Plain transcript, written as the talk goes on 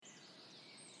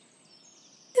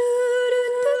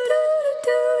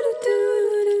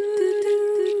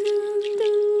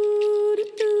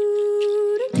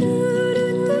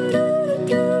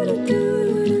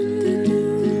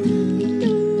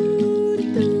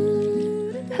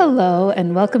Hello,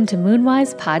 and welcome to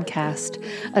Moonwise Podcast,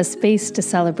 a space to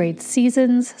celebrate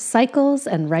seasons, cycles,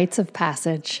 and rites of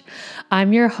passage.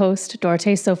 I'm your host,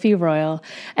 Dorte Sophie Royal,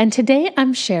 and today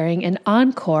I'm sharing an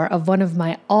encore of one of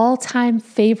my all-time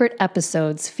favorite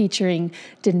episodes featuring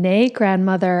Danae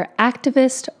grandmother,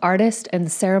 activist, artist,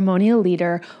 and ceremonial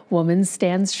leader, Woman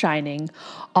Stands Shining,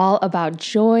 all about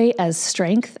joy as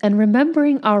strength and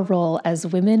remembering our role as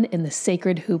women in the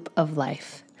sacred hoop of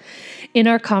life. In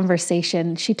our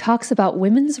conversation, she talks about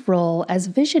women's role as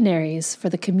visionaries for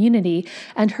the community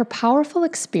and her powerful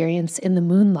experience in the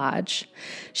Moon Lodge.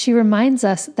 She reminds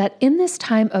us that in this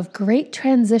time of great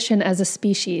transition as a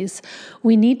species,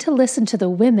 we need to listen to the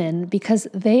women because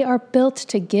they are built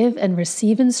to give and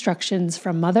receive instructions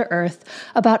from Mother Earth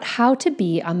about how to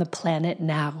be on the planet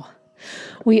now.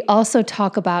 We also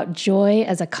talk about joy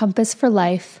as a compass for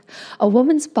life, a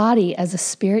woman's body as a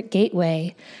spirit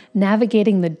gateway,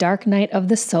 navigating the dark night of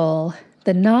the soul,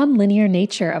 the non-linear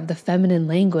nature of the feminine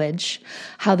language,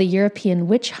 how the European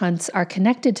witch hunts are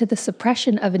connected to the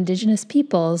suppression of Indigenous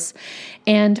peoples,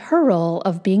 and her role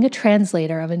of being a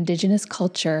translator of Indigenous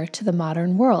culture to the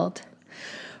modern world.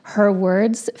 Her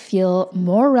words feel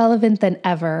more relevant than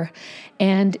ever,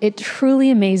 and it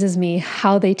truly amazes me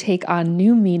how they take on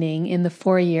new meaning in the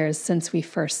 4 years since we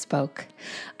first spoke.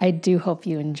 I do hope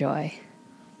you enjoy.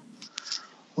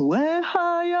 Weya,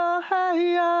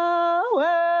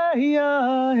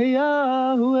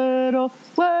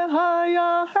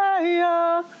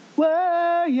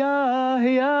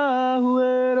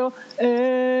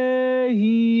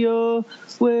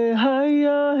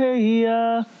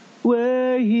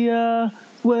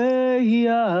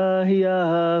 weya,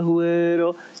 ya,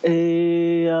 huero,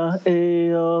 eya,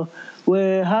 eyo,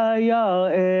 wehaya,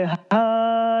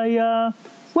 ehaya,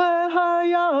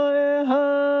 wehaya,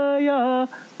 ehaya,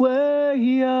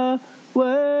 weya,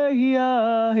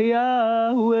 weya,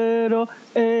 ya, huero,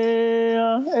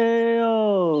 eya,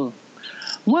 eyo,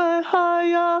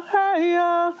 wehaya,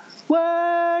 heya,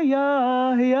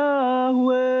 weya, ya,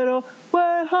 huero,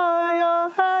 wehaya,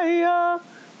 heya,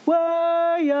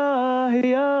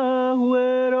 ya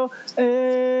huero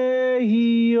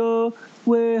yo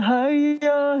we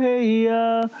haya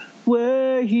heya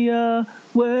we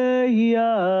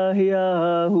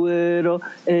ya huero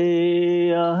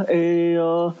ya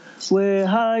yo we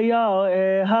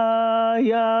haya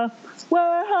haya we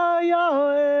haya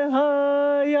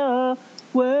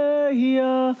we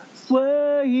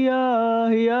ya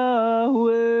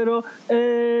huero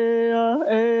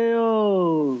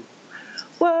yo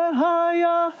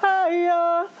Wahaya, haya,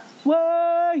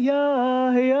 waya,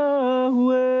 ya,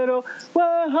 huero,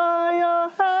 wahaya,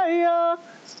 haya,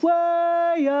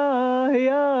 waya,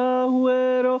 ya,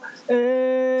 huero,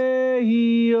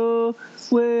 yo,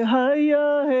 wahaya,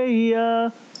 heya,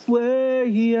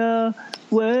 weya,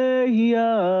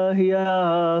 ya,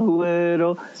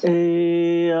 huero,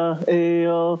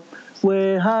 yo,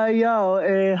 wahaya,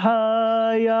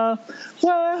 ehaya,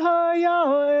 wahaya,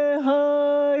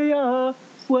 ehaya,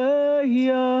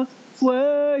 weya,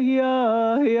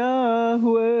 ya,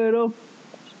 huero,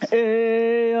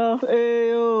 eya,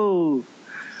 eyo.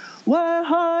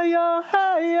 Wehaya,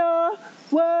 heya,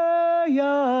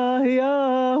 weya,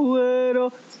 ya, huero,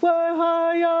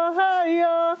 wehaya,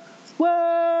 heya,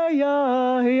 weya,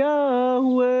 ya,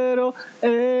 huero,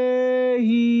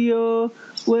 eyo.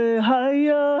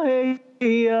 Wehaya,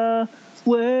 heya,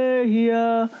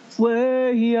 weya,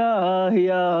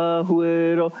 ya,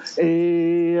 huero,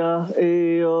 eya,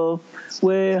 eyo.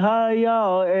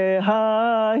 Wehaya,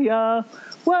 ehaya,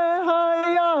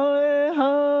 wehaya,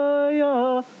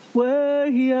 ehaya,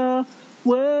 weya,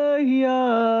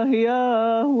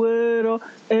 ya, huero,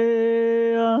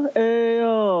 eya,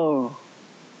 eyo.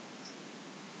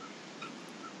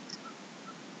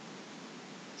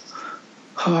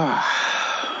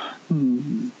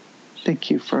 Thank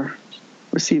you for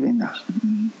receiving that.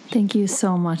 Thank you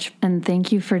so much, and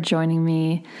thank you for joining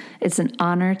me. It's an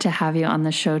honor to have you on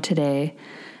the show today.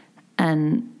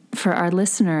 And for our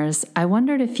listeners, I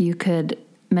wondered if you could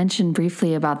mention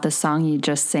briefly about the song you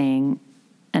just sang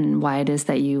and why it is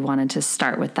that you wanted to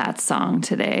start with that song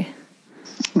today.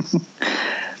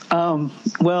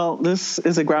 Well, this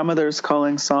is a grandmother's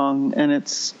calling song, and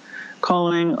it's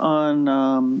calling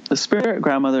on the spirit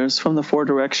grandmothers from the four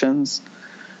directions.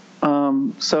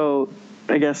 So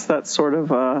I guess that's sort of,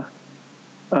 I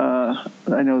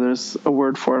know there's a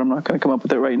word for it. I'm not going to come up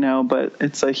with it right now, but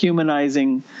it's a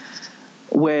humanizing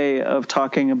way of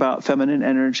talking about feminine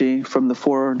energy from the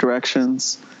four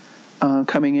directions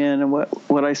coming in. And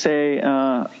what I say,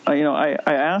 I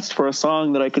asked for a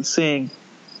song that I could sing,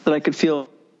 that I could feel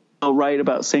right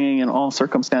about singing in all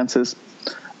circumstances.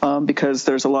 because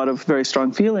there's a lot of very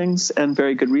strong feelings and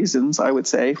very good reasons, I would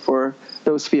say, for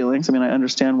those feelings. I mean, I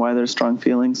understand why there's strong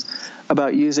feelings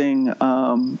about using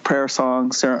prayer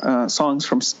songs, songs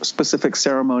from specific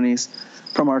ceremonies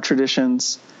from our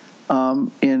traditions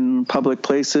in public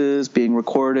places, being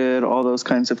recorded, all those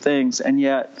kinds of things. And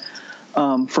yet,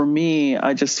 for me,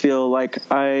 I just feel like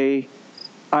I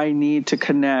need to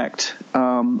connect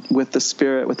with the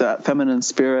spirit, with that feminine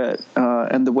spirit,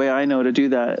 and the way I know to do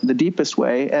that, the deepest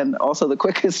way, and also the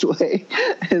quickest way,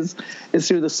 is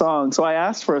through the song. So I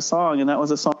asked for a song, and that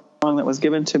was a song that was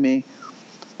given to me,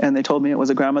 and they told me it was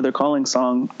a grandmother calling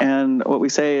song. And what we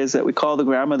say is that we call the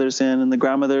grandmothers in, and the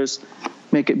grandmothers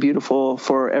make it beautiful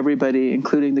for everybody,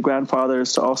 including the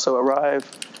grandfathers, to also arrive.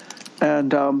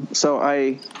 And so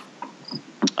I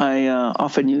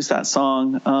often use that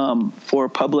song for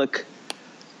public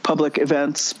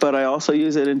events, but I also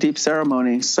use it in deep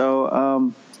ceremony.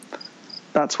 So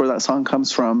that's where that song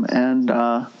comes from. And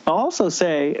I'll also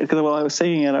say, because while I was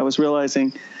singing it, I was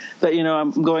realizing that,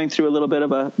 I'm going through a little bit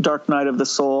of a dark night of the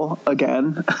soul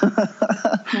again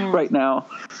right now.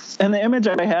 And the image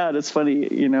I had, it's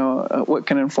funny, what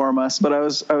can inform us, but I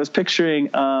was picturing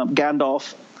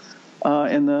Gandalf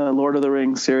in the Lord of the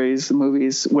Rings series, the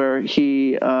movies, where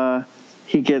he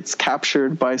gets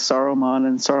captured by Saruman,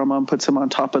 and Saruman puts him on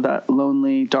top of that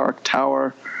lonely, dark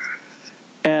tower.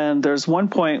 And there's one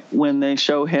point when they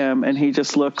show him, and he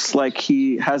just looks like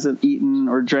he hasn't eaten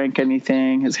or drank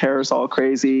anything. His hair is all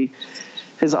crazy.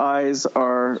 His eyes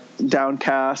are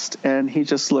downcast, and he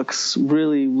just looks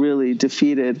really, really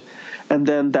defeated. And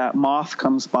then that moth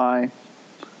comes by.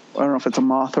 I don't know if it's a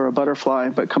moth or a butterfly,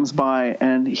 but comes by,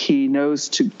 and he knows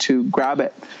to grab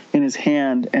it in his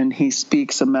hand, and he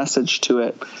speaks a message to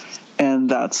it. And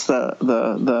that's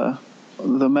the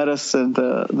medicine,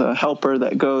 the helper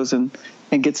that goes and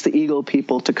gets the eagle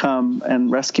people to come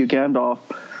and rescue Gandalf.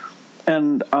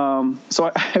 And so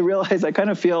I realize I kind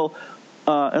of feel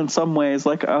in some ways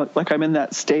like I'm in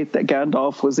that state that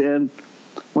Gandalf was in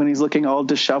when he's looking all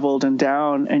disheveled and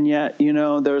down. And yet,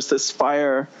 there's this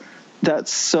fire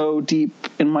that's so deep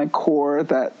in my core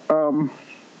that,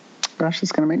 gosh,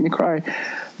 it's going to make me cry,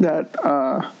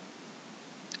 that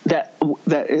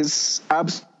is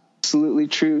absolutely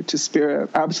true to spirit,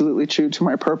 absolutely true to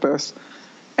my purpose.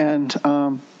 And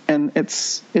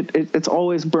it's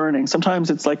always burning. Sometimes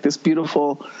it's like this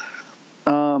beautiful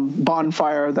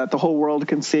bonfire that the whole world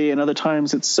can see, and other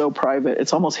times it's so private,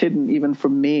 it's almost hidden even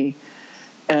from me.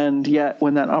 And yet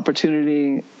when that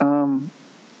opportunity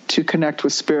to connect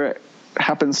with spirit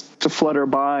happens to flutter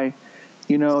by,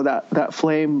 that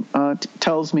flame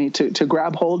tells me to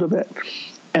grab hold of it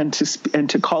and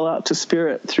to call out to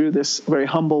spirit through this very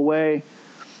humble way.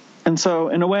 And so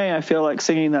in a way, I feel like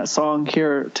singing that song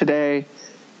here today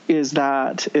is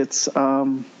that it's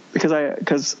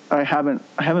because I haven't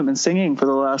been singing for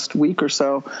the last week or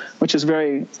so, which is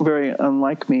very, very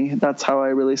unlike me. That's how I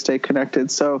really stay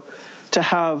connected. So to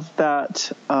have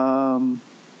that,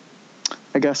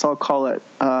 I guess I'll call it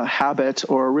a habit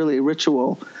or really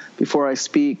ritual before I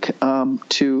speak,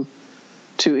 to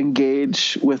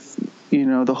engage with,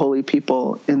 the holy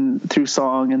people through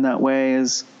song in that way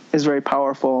is very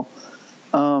powerful.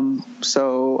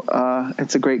 So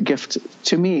it's a great gift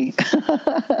to me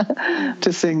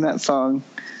to sing that song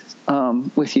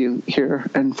with you here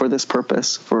and for this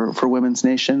purpose, for Women's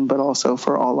Nation, but also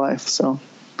for all life. So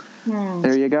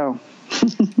there you go.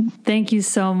 Thank you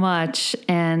so much.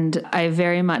 And I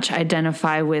very much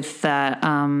identify with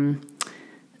the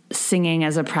singing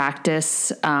as a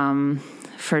practice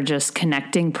for just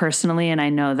connecting personally. And I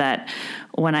know that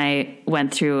when I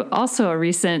went through also a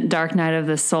recent dark night of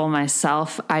the soul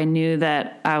myself, I knew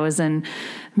that I was in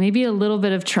maybe a little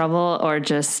bit of trouble or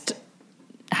just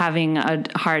having a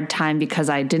hard time because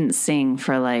I didn't sing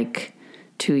for like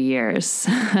 2 years.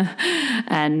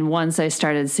 And once I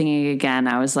started singing again,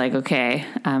 I was like, okay,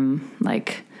 I'm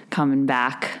like coming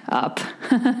back up.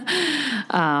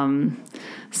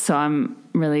 So I'm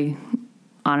really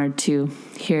honored to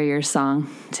hear your song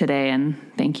today, and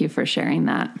thank you for sharing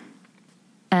that.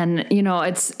 And,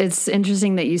 it's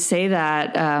interesting that you say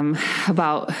that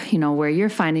about, where you're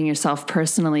finding yourself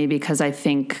personally, because I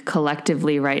think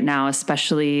collectively right now,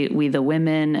 especially we the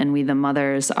women and we the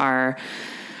mothers are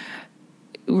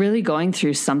really going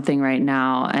through something right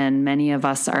now. And many of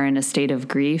us are in a state of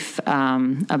grief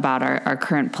about our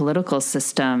current political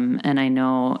system. And I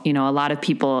know, a lot of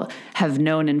people have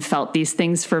known and felt these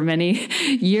things for many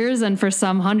years and for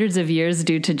some hundreds of years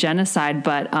due to genocide.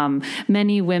 But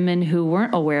many women who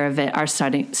weren't aware of it are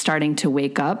starting to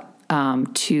wake up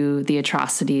to the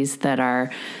atrocities that are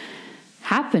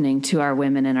happening to our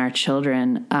women and our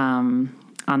children on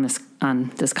on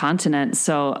this continent.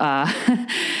 So,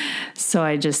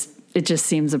 it just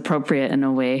seems appropriate in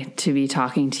a way to be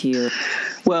talking to you.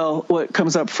 Well, what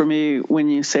comes up for me when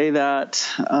you say that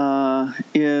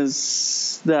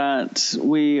is that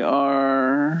we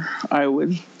are, I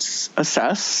would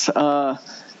assess,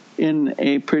 in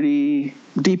a pretty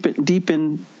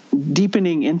deepening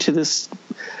into this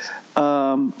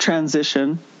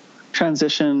transition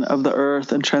of the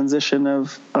earth and transition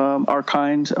of our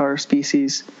kind, our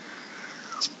species,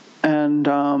 and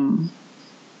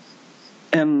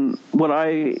what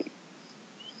I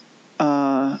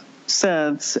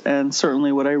sense, and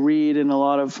certainly what I read in a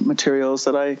lot of materials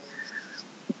that I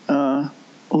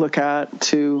look at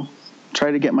to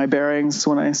try to get my bearings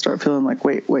when I start feeling like,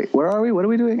 wait, where are we? What are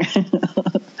we doing?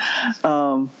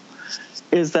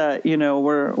 Is that, you know,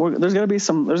 there's going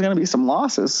to be some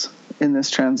losses in this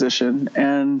transition,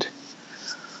 and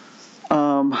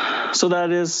so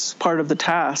that is part of the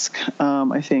task.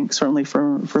 I think certainly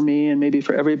for me and maybe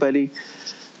for everybody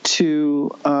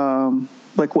to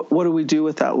like what do we do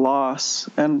with that loss?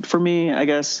 And for me, I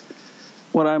guess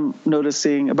what I'm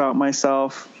noticing about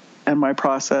myself and my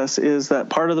process is that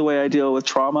part of the way I deal with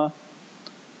trauma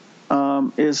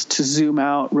is to zoom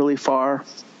out really far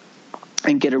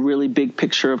and get a really big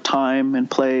picture of time and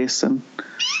place and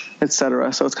et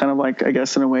cetera. So it's kind of like, I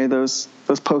guess, in a way, those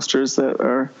posters that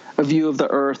are a view of the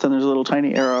earth and there's a little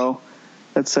tiny arrow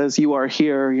that says you are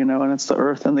here, you know, and it's the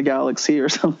earth and the galaxy or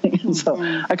something. And so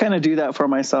I kind of do that for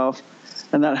myself,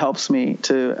 and that helps me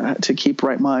to keep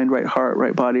right mind, right heart,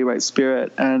 right body, right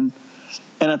spirit. And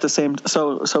at the same,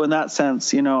 so in that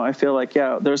sense, you know, I feel like,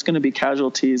 yeah, there's going to be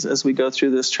casualties as we go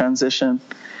through this transition.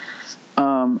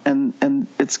 And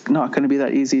it's not going to be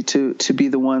that easy to be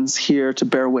the ones here to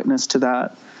bear witness to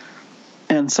that.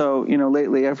 And so, you know,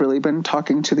 lately I've really been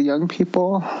talking to the young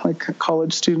people, like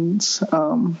college students,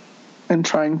 and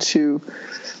trying to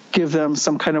give them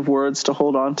some kind of words to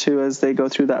hold on to as they go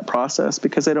through that process,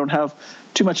 because they don't have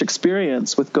too much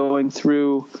experience with going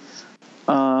through,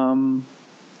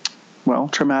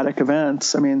 traumatic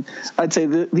events. I mean, I'd say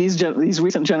these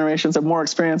recent generations have more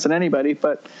experience than anybody,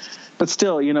 but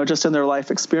still, you know, just in their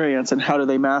life experience, and how do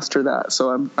they master that? So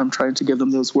I'm trying to give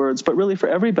them those words, but really for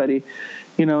everybody,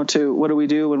 you know, to what do we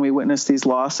do when we witness these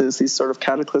losses, these sort of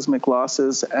cataclysmic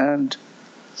losses, and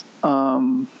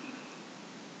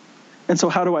so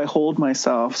how do I hold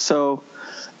myself? So,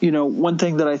 you know, one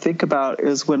thing that I think about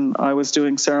is when I was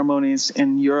doing ceremonies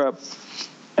in Europe,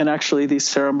 and actually these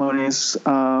ceremonies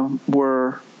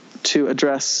were to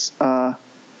address the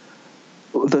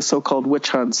so-called witch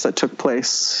hunts that took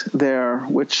place there,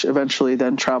 which eventually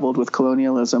then traveled with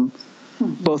colonialism.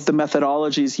 Both the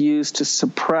methodologies used to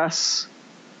suppress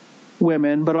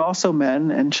women, but also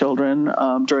men and children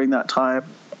during that time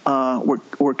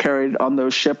were carried on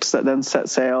those ships that then set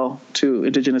sail to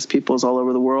indigenous peoples all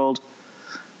over the world.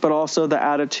 But also the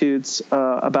attitudes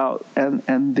about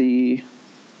and the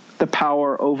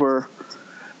power over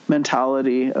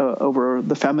mentality, over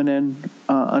the feminine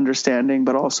understanding,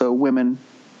 but also women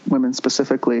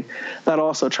specifically, that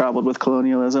also traveled with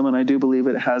colonialism. And I do believe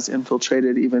it has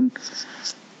infiltrated even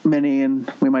many,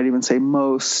 and we might even say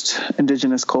most,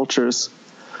 indigenous cultures.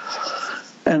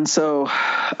 And so,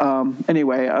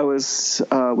 anyway,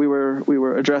 we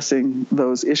were addressing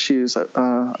those issues. It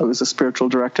was a spiritual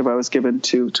directive I was given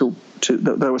to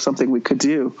that was something we could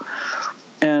do.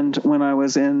 And when I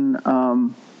was in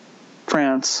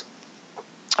France,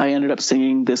 I ended up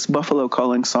singing this buffalo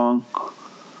calling song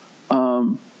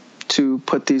to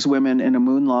put these women in a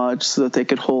moon lodge so that they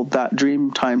could hold that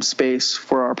dream time space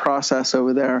for our process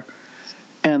over there.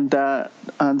 And that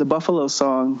the buffalo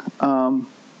song,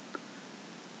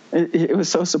 it was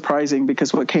so surprising,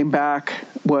 because what came back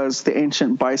was the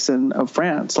ancient bison of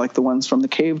France, like the ones from the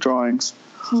cave drawings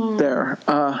there.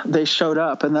 They showed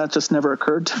up, and that just never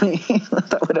occurred to me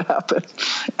that would happen.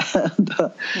 And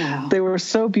wow. They were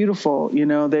so beautiful. You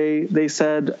know, they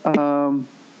said,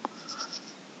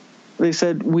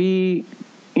 we,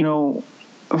 you know,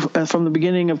 from the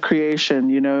beginning of creation,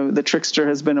 you know, the trickster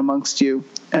has been amongst you,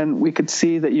 and we could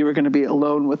see that you were going to be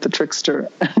alone with the trickster,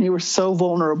 and you were so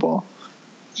vulnerable,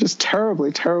 just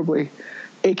terribly, terribly,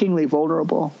 achingly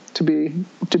vulnerable to be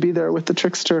there with the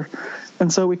trickster.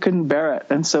 And so we couldn't bear it.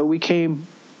 And so we came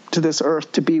to this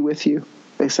earth to be with you,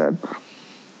 they said.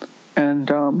 And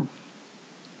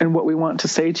what we want to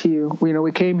say to you, you know,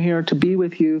 we came here to be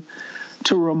with you,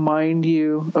 to remind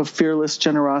you of fearless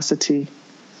generosity,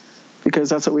 because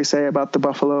that's what we say about the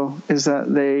buffalo, is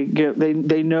that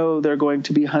they know they're going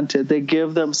to be hunted. They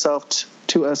give themselves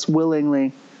to us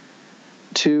willingly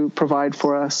to provide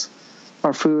for us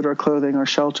our food, our clothing, our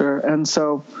shelter. And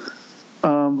so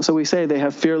so we say they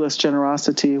have fearless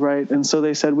generosity, right? And so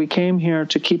they said, we came here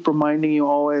to keep reminding you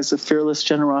always of fearless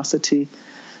generosity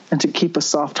and to keep a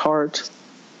soft heart.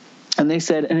 And they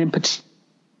said, and in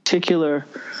particular,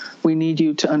 we need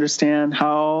you to understand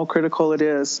how critical it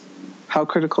is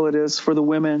for the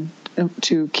women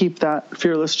to keep that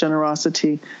fearless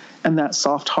generosity and that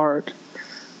soft heart.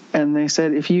 And they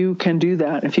said, if you can do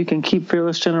that, if you can keep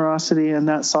fearless generosity and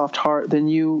that soft heart, then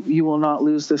you will not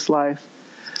lose this life.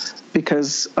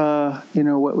 Because,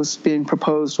 what was being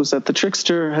proposed was that the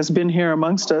trickster has been here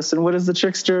amongst us. And what is the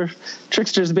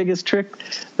trickster's biggest trick?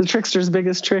 The trickster's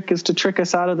biggest trick is to trick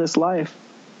us out of this life.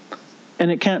 And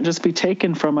it can't just be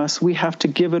taken from us. We have to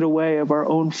give it away of our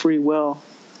own free will.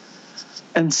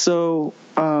 And so,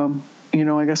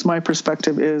 I guess my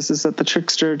perspective is that the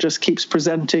trickster just keeps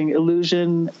presenting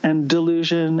illusion and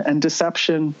delusion and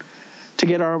deception to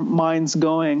get our minds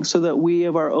going so that we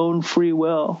of our own free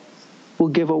will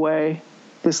give away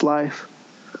this life.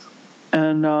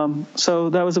 And so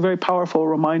that was a very powerful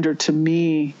reminder to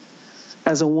me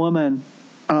as a woman,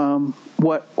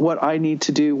 what I need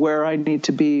to do, where I need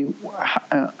to be.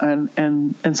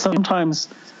 And sometimes,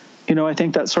 I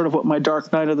think that's sort of what my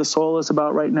dark night of the soul is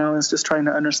about right now, is just trying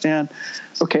to understand,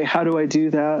 okay, how do I do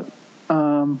that?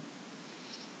 And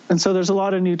so there's a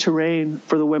lot of new terrain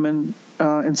for the women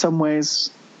in some ways.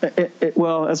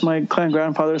 Well, as my clan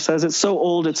grandfather says, it's so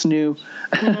old it's new.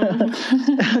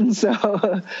 Mm-hmm. And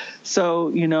so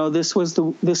this was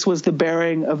the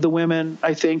bearing of the women,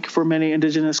 I think, for many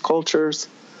indigenous cultures.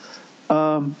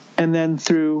 And then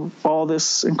through all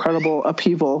this incredible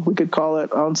upheaval, we could call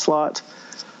it onslaught,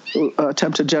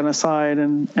 attempted genocide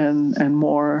and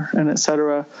more, and et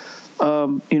cetera.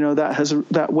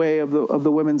 That way of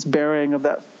the women's bearing of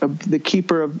the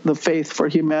keeper of the faith for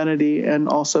humanity, and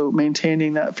also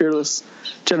maintaining that fearless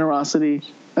generosity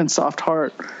and soft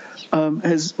heart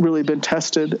has really been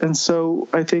tested. And so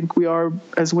I think we are,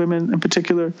 as women in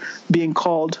particular, being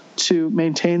called to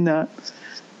maintain that.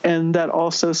 And that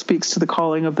also speaks to the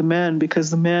calling of the men, because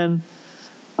the men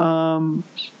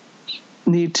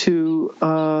need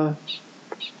to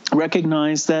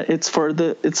recognize that it's for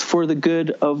the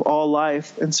good of all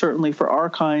life, and certainly for our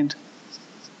kind,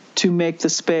 to make the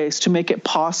space, to make it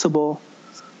possible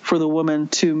for the woman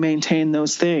to maintain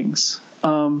those things.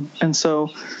 And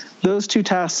so those two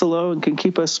tasks alone can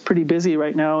keep us pretty busy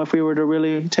right now if we were to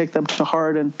really take them to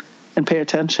heart and pay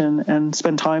attention and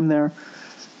spend time there.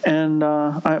 And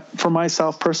for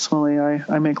myself personally,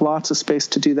 I make lots of space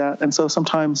to do that. And so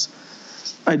sometimes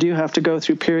I do have to go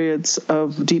through periods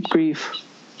of deep grief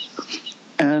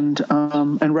and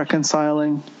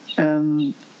reconciling,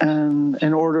 and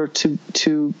in order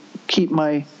to keep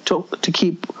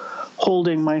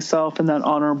holding myself in that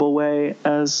honorable way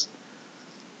as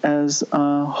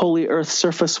holy earth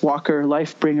surface walker,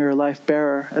 life bringer, life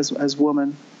bearer, as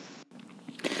woman.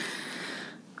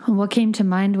 What came to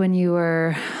mind when you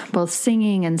were both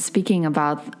singing and speaking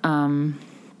about the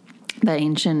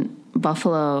ancient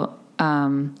buffalo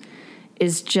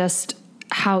is just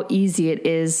how easy it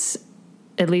is,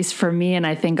 at least for me, and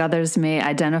I think others may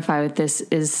identify with this,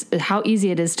 is how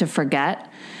easy it is to forget.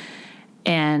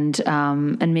 And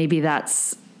maybe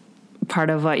that's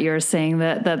part of what you're saying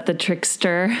that the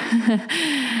trickster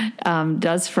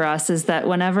does for us, is that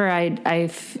whenever I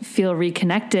feel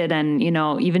reconnected, and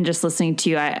even just listening to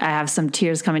you, I have some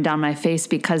tears coming down my face,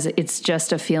 because it's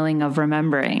just a feeling of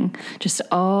remembering, just,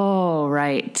 oh,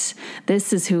 right,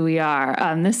 this is who we are,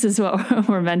 this is what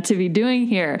we're meant to be doing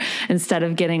here, instead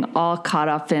of getting all caught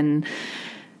up in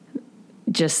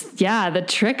just the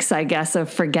tricks, I guess,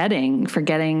 of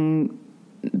forgetting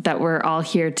that we're all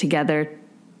here together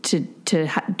to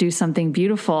do something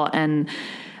beautiful. And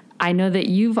I know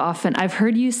that I've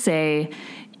heard you say,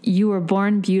 you were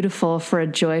born beautiful for a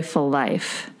joyful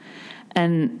life.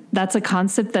 And that's a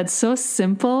concept that's so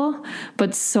simple,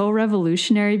 but so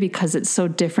revolutionary, because it's so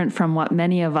different from what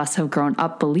many of us have grown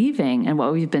up believing and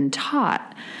what we've been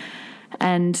taught.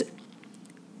 And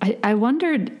I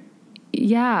wondered,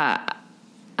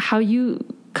 how you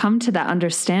come to that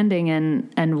understanding,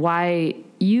 and why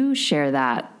you share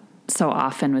that so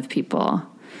often with people.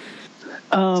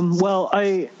 Well,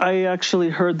 I actually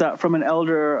heard that from an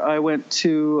elder. I went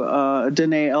to a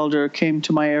Dene elder, came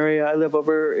to my area. I live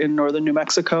over in northern New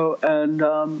Mexico, and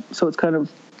so it's kind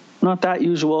of not that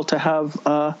usual to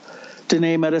have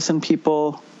Dene medicine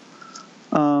people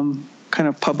kind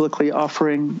of publicly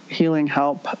offering healing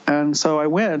help. And so I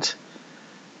went,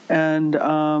 and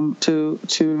to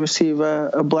receive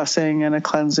a blessing and a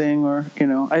cleansing, or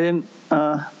I didn't.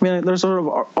 There's sort of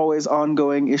always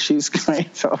ongoing issues, right?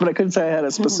 But I couldn't say I had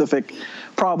a specific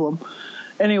problem.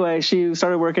 anyway, she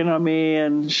started working on me,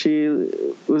 and she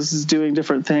was doing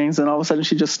different things, and all of a sudden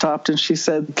she just stopped and she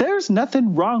said, "There's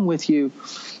nothing wrong with you."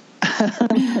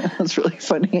 That's really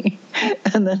funny.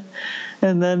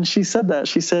 And then she said that.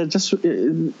 She said, just,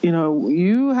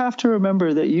 you have to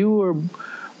remember that you were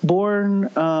born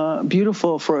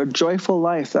beautiful for a joyful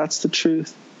life. That's the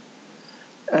truth.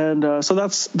 And so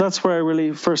that's where I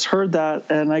really first heard that.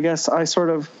 And I guess I sort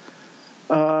of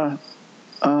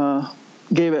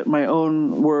gave it my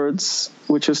own words,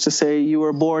 which is to say, you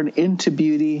were born into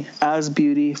beauty, as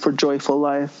beauty, for joyful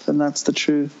life. And that's the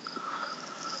truth.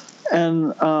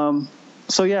 And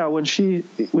so yeah, when she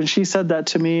said that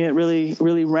to me, it really,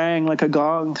 really rang like a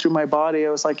gong through my body. I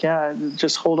was like, yeah,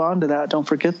 just hold on to that. Don't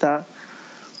forget that.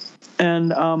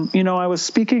 And, I was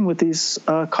speaking with these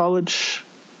college,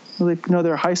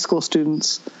 they're high school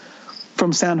students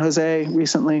from San Jose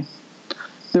recently.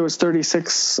 There was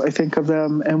 36, I think, of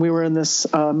them. And we were in this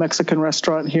Mexican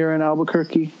restaurant here in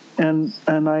Albuquerque. And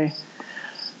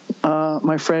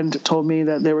my friend told me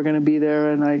that they were going to be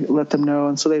there, and I let them know.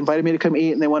 And so they invited me to come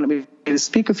eat, and they wanted me to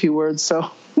speak a few words. So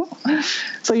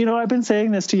I've been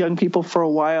saying this to young people for a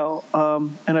while,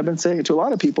 and I've been saying it to a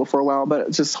lot of people for a while,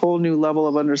 but this whole new level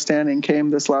of understanding came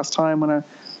this last time when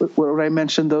I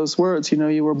mentioned those words.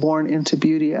 You were born into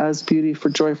beauty, as beauty, for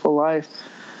joyful life.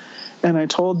 And I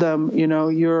told them,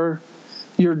 your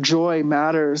joy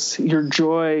matters. Your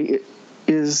joy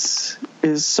is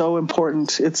so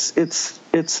important.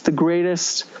 It's the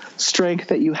greatest strength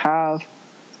that you have,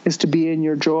 is to be in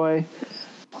your joy.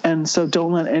 And so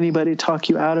don't let anybody talk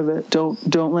you out of it.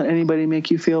 Don't let anybody make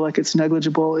you feel like it's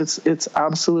negligible. It's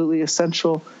absolutely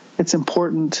essential. It's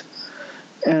important.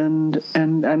 And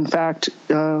in fact,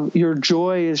 your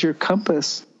joy is your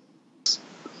compass.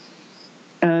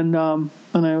 And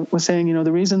I was saying,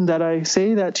 the reason that I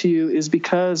say that to you is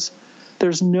because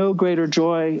there's no greater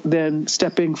joy than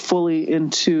stepping fully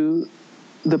into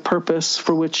the purpose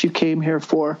for which you came here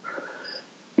for.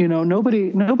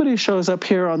 Nobody shows up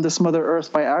here on this Mother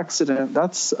Earth by accident.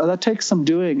 That takes some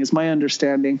doing, is my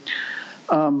understanding,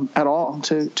 at all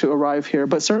to arrive here,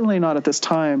 but certainly not at this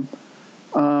time.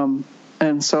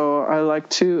 And so I like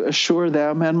to assure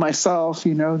them and myself,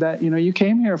 that, you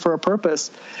came here for a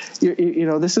purpose.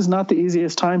 This is not the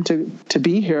easiest time to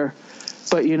be here.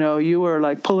 But, you were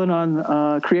like pulling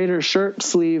on Creator's shirt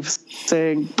sleeves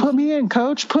saying, "Put me in,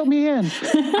 coach, put me in.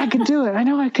 I can do it. I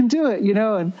know I can do it,"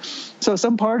 And so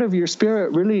some part of your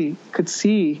spirit really could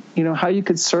see, how you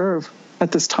could serve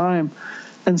at this time.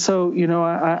 And so,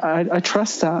 I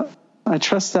trust that. I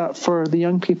trust that for the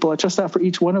young people. I trust that for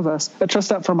each one of us. I trust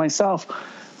that for myself.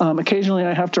 Occasionally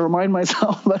I have to remind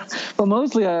myself, but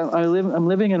mostly I'm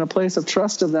living in a place of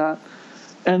trust of that.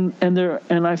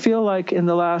 And I feel like in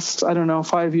the last,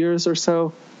 5 years or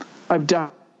so, I've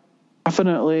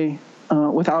definitely,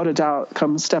 without a doubt,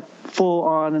 come step full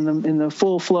on in the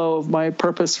full flow of my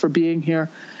purpose for being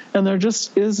here. And there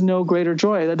just is no greater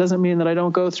joy. That doesn't mean that I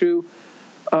don't go through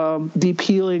deep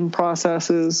healing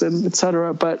processes and et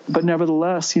cetera, but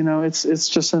nevertheless, it's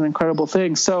just an incredible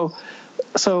thing. So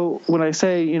when I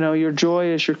say, your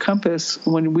joy is your compass,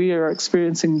 when we are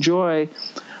experiencing joy,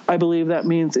 I believe that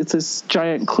means it's this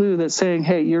giant clue that's saying,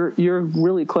 hey, you're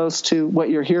really close to what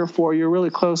you're here for. You're really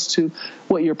close to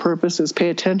what your purpose is. Pay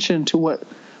attention to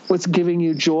what's giving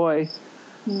you joy.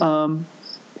 And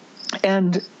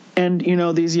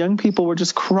these young people were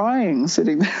just crying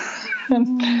sitting there.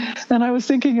 And I was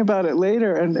thinking about it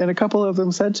later, and a couple of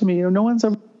them said to me, no one's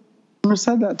ever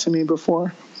said that to me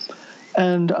before.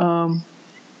 And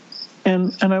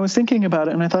I was thinking about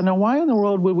it, and I thought, now why in the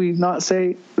world would we not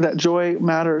say that joy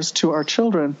matters to our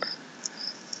children?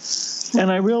 And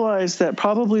I realized that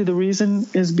probably the reason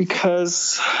is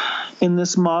because in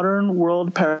this modern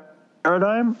world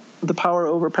paradigm, the power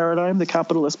over paradigm, the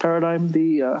capitalist paradigm,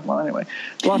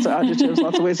 lots of adjectives,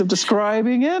 lots of ways of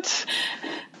describing it.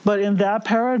 But in that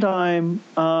paradigm,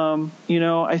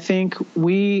 I think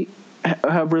we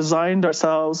have resigned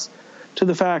ourselves to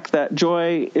the fact that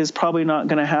joy is probably not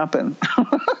going to happen,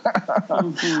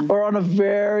 or on a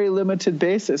very limited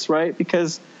basis, right?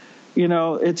 Because,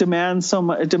 it demands so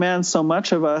much. It demands so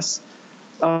much of us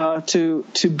to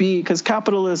be, because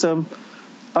capitalism,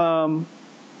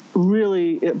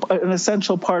 really, an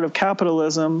essential part of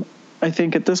capitalism, I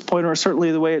think at this point, or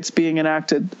certainly the way it's being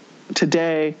enacted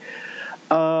today,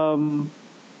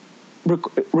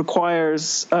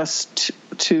 requires us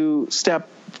to step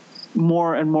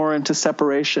more and more into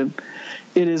separation.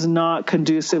 It is not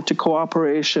conducive to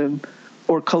cooperation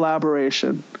or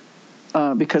collaboration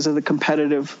because of the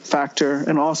competitive factor,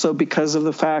 and also because of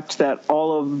the fact that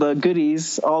all of the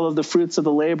goodies, all of the fruits of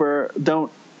the labor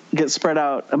don't get spread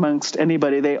out amongst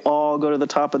anybody. They all go to the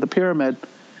top of the pyramid,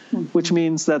 which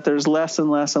means that there's less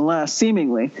and less and less,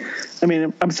 seemingly. I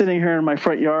mean, I'm sitting here in my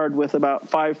front yard with about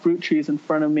 5 fruit trees in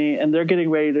front of me, and they're getting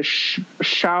ready to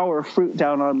shower fruit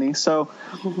down on me. So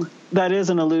that is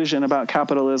an illusion about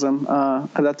capitalism,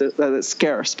 that it's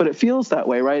scarce. But it feels that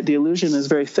way, right? The illusion is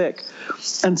very thick.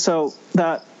 And so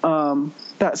that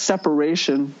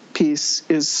separation piece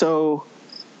is so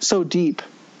deep.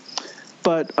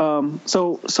 But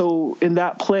so in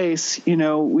that place,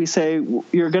 we say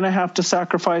you're going to have to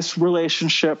sacrifice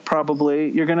relationship,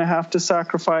 probably. You're going to have to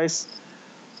sacrifice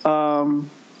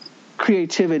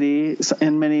creativity.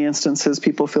 In many instances,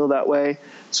 people feel that way.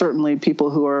 Certainly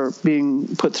people who are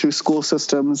being put through school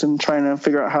systems and trying to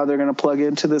figure out how they're going to plug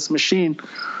into this machine.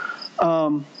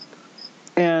 And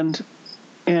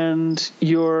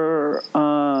you're,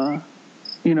 so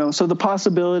the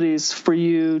possibilities for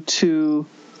you to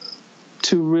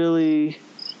really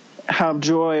have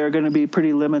joy are going to be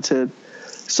pretty limited.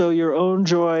 So your own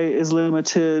joy is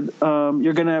limited.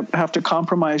 You're going to have to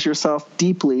compromise yourself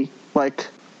deeply, like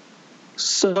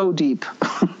so deep.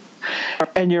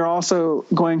 And you're also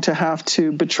going to have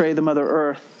to betray the Mother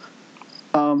Earth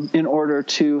in order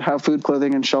to have food,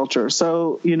 clothing, and shelter.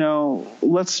 So,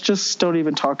 let's just don't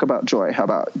even talk about joy. How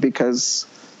about? Because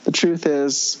the truth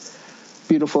is,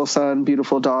 beautiful son,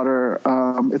 beautiful daughter,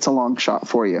 it's a long shot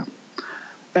for you.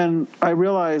 And I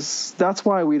realize that's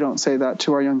why we don't say that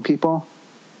to our young people.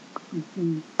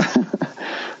 Mm-hmm.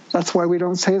 That's why we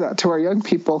don't say that to our young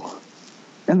people.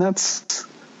 And that's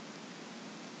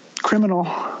criminal.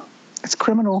 It's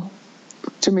criminal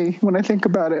to me when I think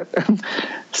about it.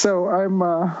 So I'm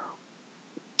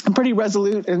pretty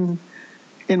resolute in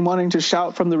wanting to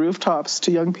shout from the rooftops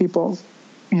to young people,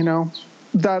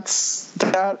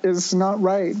 that is not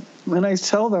right. And I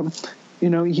tell them,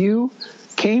 you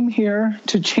came here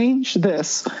to change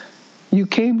this. You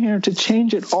came here to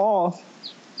change it all.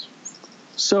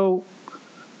 So,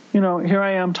 here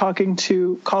I am talking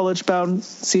to college-bound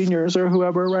seniors or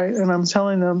whoever, right? And I'm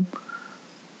telling them,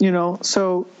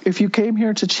 so if you came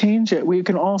here to change it, we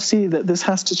can all see that this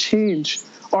has to change.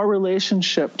 Our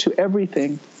relationship to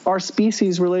everything, our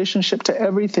species' relationship to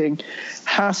everything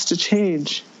has to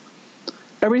change.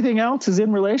 Everything else is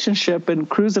in relationship and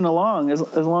cruising along. As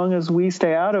long as we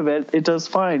stay out of it, it does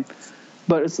fine.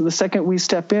 But it's the second we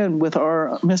step in with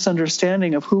our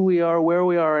misunderstanding of who we are, where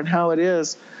we are, and how it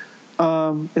is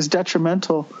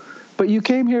detrimental. But you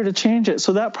came here to change it.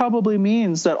 So that probably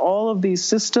means that all of these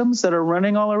systems that are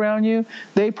running all around you,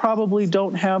 they probably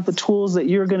don't have the tools that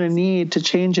you're going to need to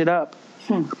change it up.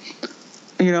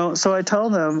 So I tell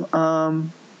them,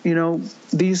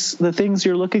 the things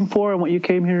you're looking for and what you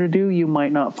came here to do, you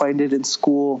might not find it in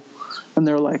school. And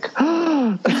they're like,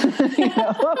 and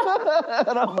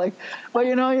I'm like, well,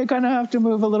 you kind of have to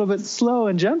move a little bit slow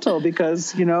and gentle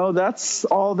because, that's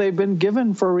all they've been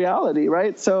given for reality,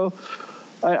 right? So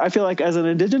I feel like as an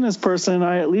Indigenous person,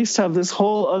 I at least have this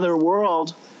whole other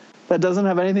world that doesn't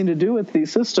have anything to do with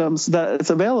these systems that it's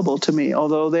available to me,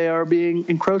 although they are being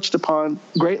encroached upon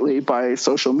greatly by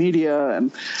social media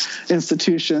and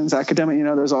institutions, academic,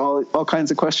 there's all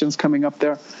kinds of questions coming up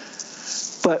there.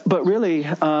 But really,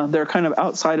 they're kind of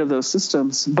outside of those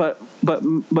systems. But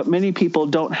many people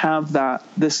don't have that.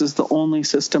 This is the only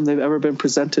system they've ever been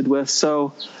presented with.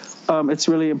 So it's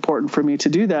really important for me to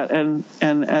do that. And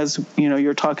as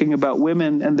you're talking about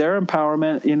women and their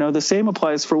empowerment, the same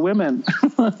applies for women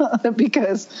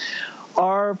because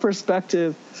our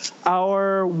perspective,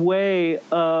 our way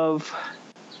of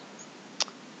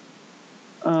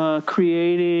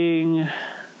creating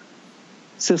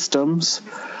systems,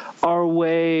 our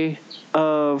way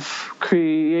of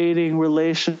creating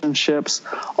relationships,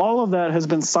 all of that has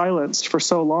been silenced for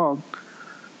so long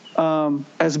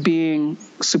as being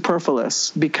superfluous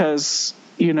because,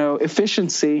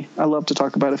 efficiency, I love to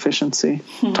talk about efficiency.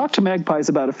 Talk to magpies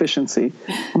about efficiency.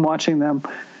 I'm watching them.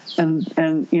 And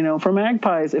for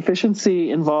magpies, efficiency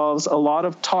involves a lot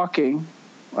of talking.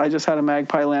 I just had a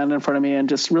magpie land in front of me and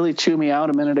just really chew me out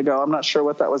a minute ago. I'm not sure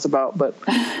what that was about,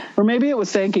 or maybe it was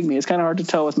thanking me. It's kind of hard to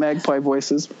tell with magpie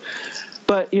voices.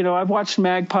 But, I've watched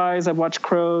magpies, I've watched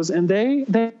crows, and they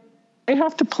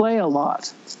have to play a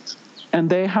lot. And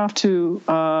they have to,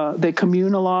 they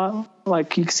commune a lot.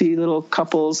 Like you see little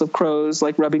couples of crows,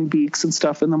 like rubbing beaks and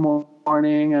stuff in the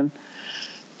morning.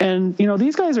 And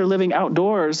these guys are living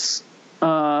outdoors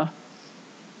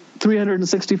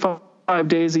 365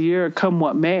 days a year, come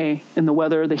what may, in the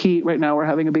weather, the heat. Right now we're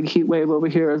having a big heat wave over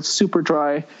here. It's super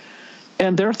dry.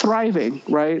 And they're thriving,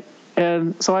 right?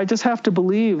 And so I just have to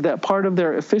believe that part of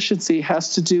their efficiency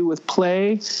has to do with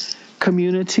play,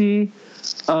 community,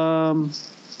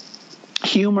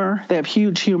 humor. They have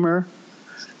huge humor.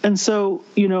 And so,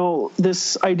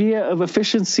 this idea of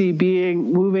efficiency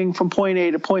being moving from point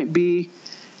A to point B,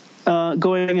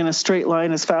 going in a straight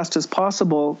line as fast as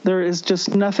possible, there is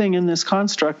just nothing in this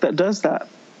construct that does that.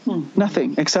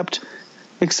 Nothing except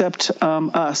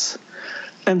us.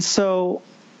 And so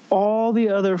all the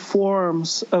other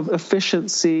forms of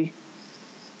efficiency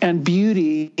and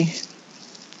beauty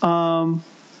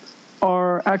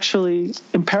are actually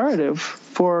imperative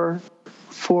for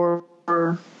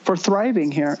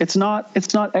thriving here. It's not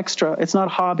extra. It's not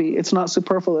hobby. It's not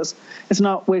superfluous. It's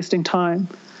not wasting time.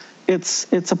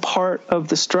 It's a part of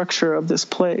the structure of this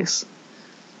place.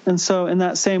 And so in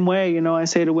that same way, I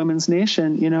say to Women's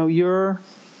Nation,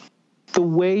 the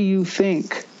way you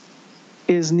think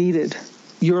is needed.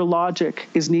 Your logic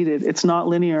is needed. It's not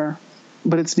linear,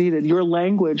 but it's needed. Your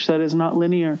language that is not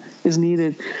linear is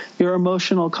needed. Your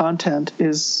emotional content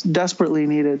is desperately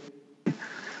needed.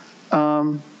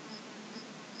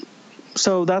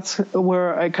 So that's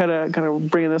where I kind of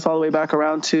bring this all the way back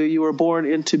around to, you were born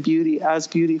into beauty, as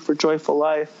beauty for joyful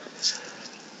life.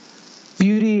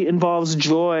 Beauty involves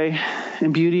joy,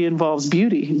 and beauty involves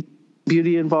beauty.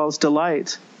 Beauty involves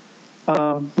delight.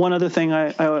 One other thing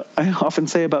I often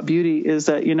say about beauty is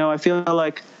that, I feel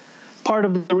like part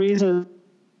of the reason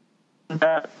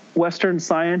that Western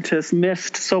scientists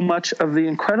missed so much of the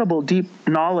incredible deep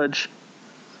knowledge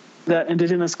that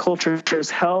indigenous cultures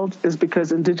held is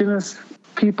because indigenous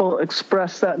people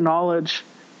express that knowledge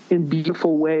in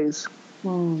beautiful ways,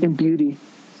 in beauty.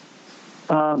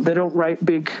 They don't write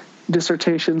big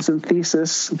dissertations and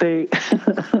theses. They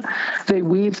they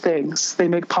weave things. They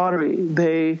make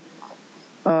pottery.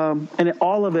 And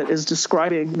all of it is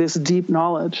describing this deep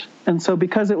knowledge. And so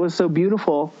because it was so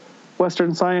beautiful,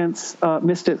 Western science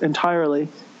missed it entirely,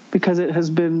 because it has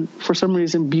been, for some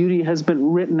reason, beauty has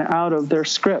been written out of their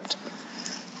script.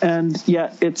 And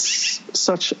yet it's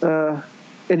such an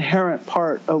inherent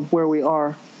part of where we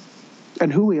are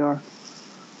and who we are.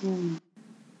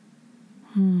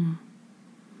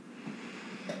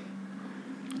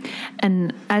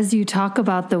 And as you talk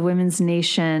about the Women's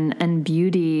Nation and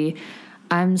beauty,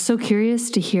 I'm so curious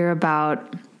to hear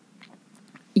about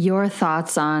your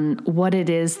thoughts on what it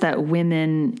is that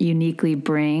women uniquely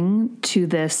bring to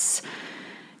this,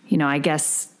 I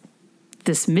guess,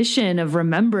 this mission of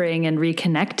remembering and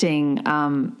reconnecting.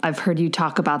 I've heard you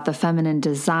talk about the feminine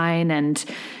design and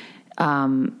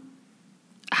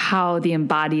how the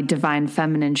embodied divine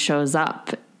feminine shows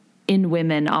up in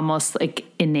women almost like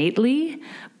innately,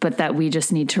 but that we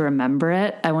just need to remember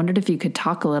it. I wondered if you could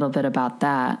talk a little bit about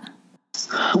that.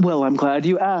 Well, I'm glad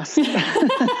you asked. You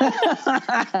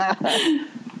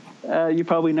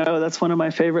probably know that's one of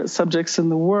my favorite subjects in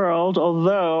the world,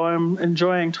 although I'm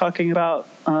enjoying talking about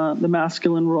the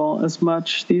masculine role as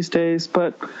much these days.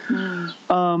 But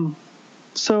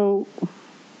so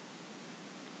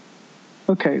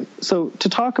to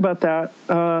talk about that,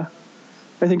 I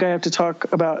think I have to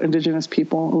talk about Indigenous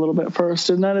people a little bit first.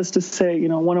 And that is to say,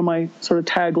 one of my sort of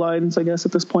taglines, I guess,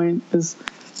 at this point is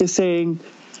saying,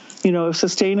 if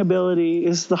sustainability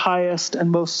is the highest and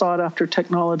most sought after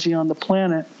technology on the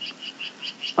planet,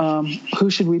 who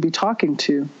should we be talking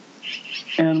to?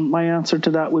 And my answer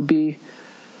to that would be,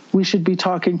 we should be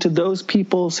talking to those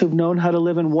peoples who've known how to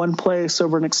live in one place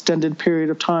over an extended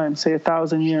period of time, say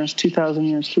 1,000 years, 2,000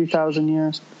 years, 3,000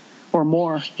 years, or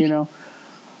more,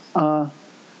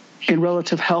 in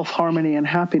relative health, harmony, and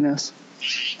happiness.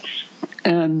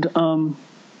 And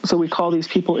so we call these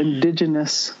people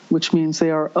indigenous, which means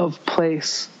they are of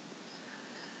place.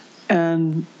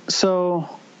 And so,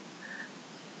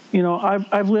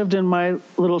 I've lived in my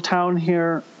little town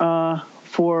here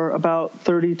for about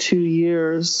 32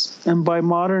 years. And by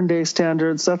modern day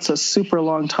standards, that's a super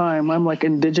long time. I'm like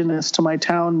indigenous to my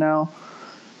town now,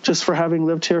 just for having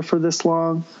lived here for this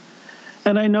long.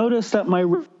 And I noticed that my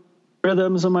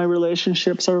rhythms and my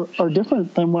relationships are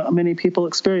different than what many people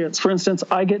experience. For instance,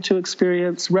 I get to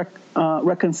experience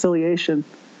reconciliation,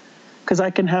 because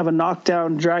I can have a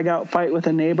knockdown, drag-out fight with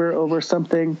a neighbor over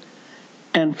something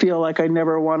and feel like I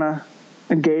never want to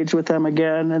engage with them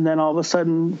again. And then all of a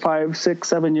sudden, 5, 6,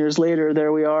 7 years later,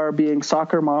 there we are being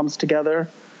soccer moms together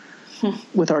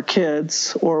with our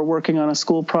kids, or working on a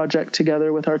school project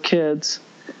together with our kids.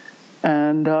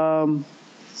 And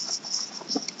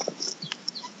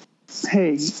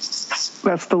hey,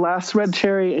 that's the last red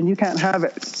cherry and you can't have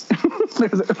it.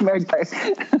 There's a magpie.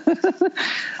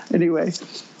 Anyway,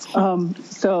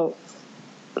 so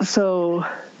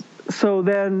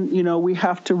then, we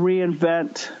have to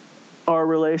reinvent our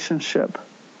relationship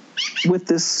with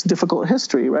this difficult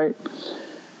history, right?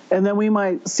 And then we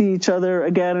might see each other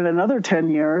again in another 10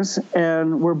 years,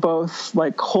 and we're both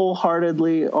like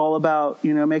wholeheartedly all about,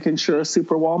 making sure a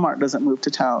super Walmart doesn't move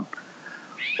to town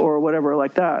or whatever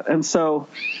like that. And so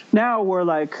now we're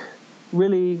like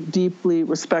really deeply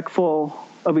respectful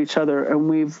of each other, and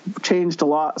we've changed a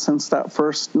lot since that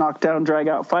first knockdown, drag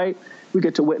out fight. We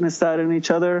get to witness that in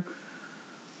each other.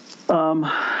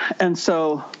 And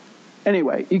so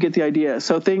anyway, you get the idea.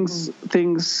 So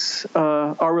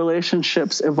our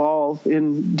relationships evolve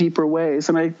in deeper ways.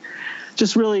 And I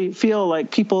just really feel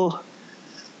like people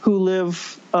who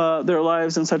live their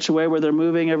lives in such a way where they're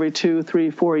moving every 2, 3,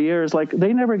 4 years, like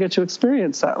they never get to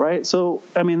experience that, right? So,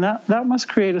 I mean, that must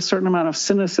create a certain amount of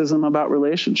cynicism about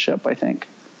relationship, I think.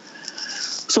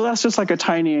 So that's just like a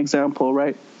tiny example,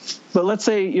 right? But let's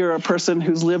say you're a person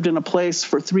who's lived in a place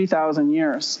for 3,000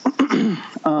 years,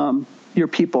 your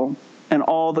people, and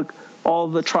all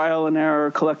the trial and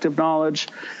error, collective knowledge,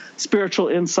 spiritual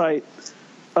insight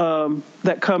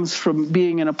that comes from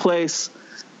being in a place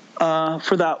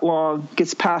for that long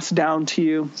gets passed down to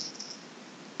you.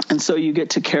 And so you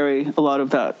get to carry a lot of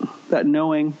that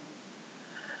knowing.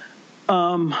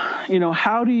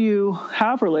 How do you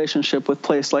have a relationship with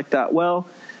place like that? Well,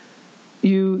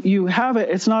 you have it.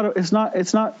 It's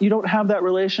not, you don't have that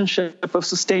relationship of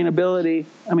sustainability.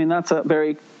 I mean, that's a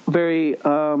very, very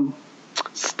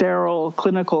sterile,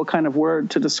 clinical kind of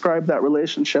word to describe that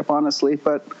relationship, honestly,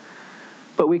 but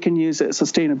we can use it,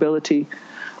 sustainability.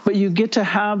 But you get to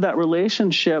have that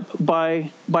relationship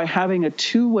by having at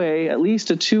least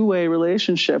a two-way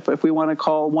relationship, if we want to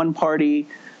call one party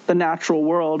the natural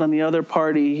world and the other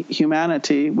party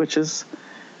humanity, which is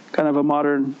kind of a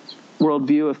modern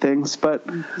worldview of things. But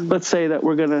let's say that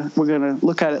we're gonna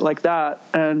look at it like that,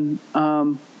 and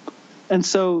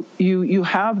so you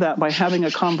have that by having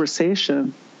a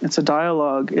conversation. It's a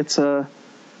dialogue. And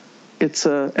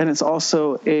it's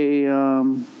also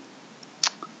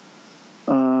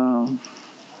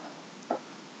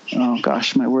oh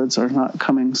gosh, my words are not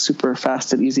coming super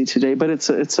fast and easy today, but it's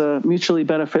a mutually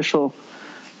beneficial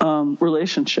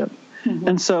relationship. Mm-hmm.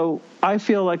 And so I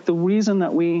feel like the reason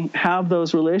that we have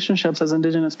those relationships as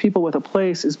Indigenous people with a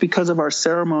place is because of our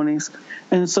ceremonies.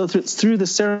 And so it's through the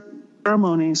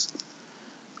ceremonies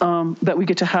that we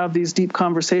get to have these deep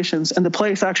conversations. And the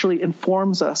place actually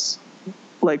informs us,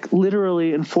 like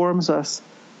literally informs us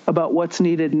about what's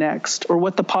needed next, or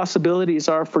what the possibilities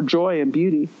are for joy and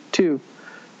beauty too.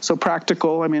 So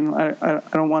practical. I mean, I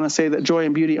don't want to say that joy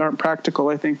and beauty aren't practical.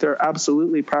 I think they're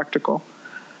absolutely practical.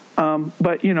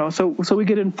 But so we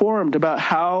get informed about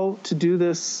how to do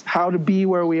this, how to be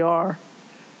where we are,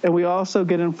 and we also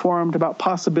get informed about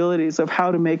possibilities of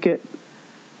how to make it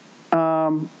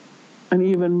an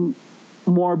even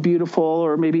more beautiful,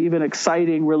 or maybe even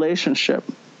exciting relationship.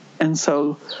 And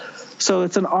so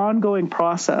it's an ongoing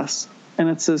process, and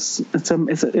it's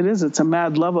a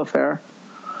mad love affair.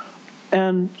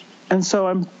 And so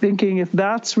I'm thinking, if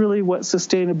that's really what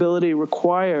sustainability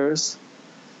requires,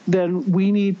 then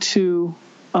we need to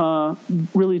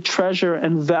really treasure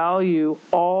and value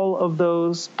all of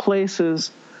those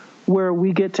places where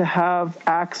we get to have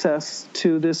access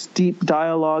to this deep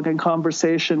dialogue and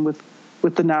conversation with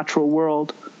the natural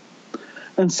world.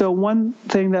 And so one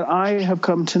thing that I have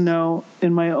come to know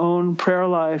in my own prayer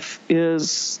life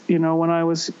is, when I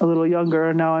was a little younger,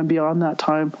 and now I'm beyond that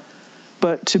time,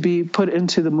 but to be put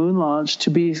into the Moon Lodge, to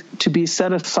be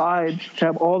set aside, to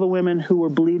have all the women who were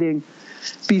bleeding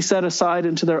be set aside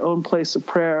into their own place of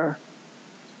prayer,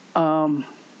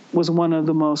 was one of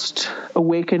the most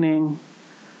awakening,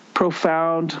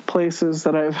 profound places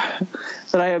that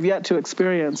I have yet to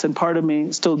experience. And part of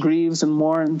me still grieves and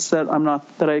mourns that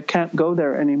I can't go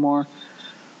there anymore.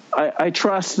 I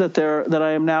trust that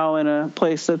I am now in a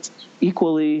place that's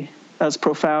equally as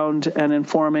profound and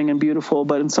informing and beautiful,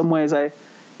 but in some ways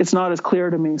it's not as clear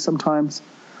to me sometimes.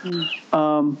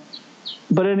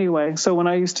 But anyway, so when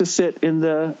I used to sit in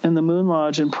the Moon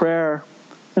Lodge in prayer,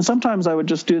 and sometimes I would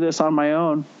just do this on my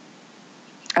own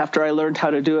after I learned how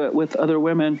to do it with other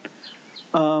women,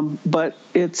 but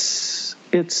it's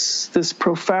this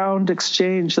profound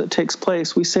exchange that takes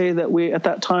place. We say that at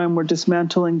that time we're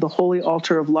dismantling the holy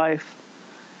altar of life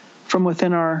from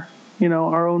within our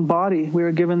own body. We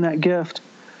were given that gift.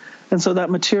 And so that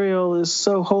material is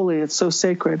so holy, it's so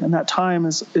sacred, and that time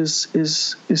is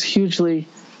hugely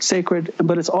sacred,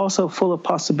 but it's also full of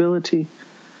possibility,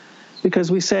 because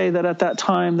we say that at that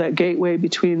time that gateway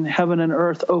between heaven and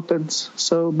earth opens.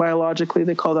 So biologically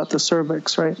they call that the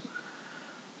cervix, right?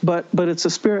 But it's a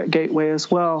spirit gateway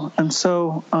as well. And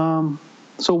so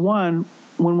when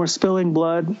we're spilling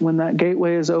blood, when that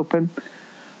gateway is open,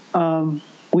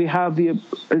 we have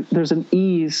there's an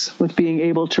ease with being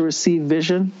able to receive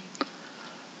vision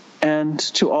and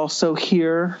to also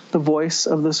hear the voice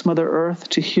of this Mother Earth,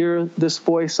 to hear this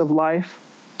voice of life,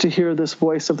 to hear this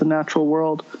voice of the natural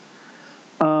world,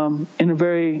 in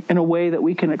a way that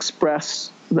we can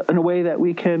express, in a way that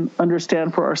we can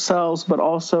understand for ourselves, but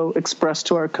also express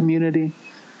to our community.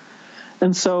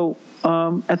 And so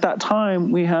at that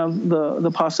time, we have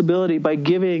the possibility, by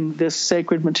giving this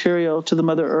sacred material to the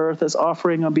Mother Earth as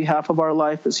offering on behalf of our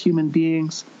life as human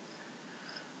beings,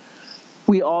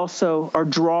 we also are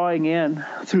drawing in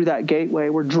through that gateway.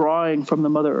 We're drawing from the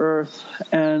Mother Earth,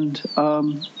 and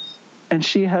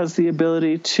she has the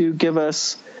ability to give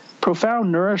us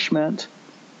profound nourishment,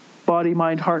 body,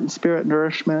 mind, heart, and spirit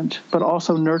nourishment, but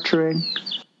also nurturing.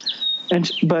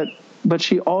 But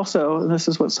she also, and this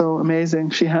is what's so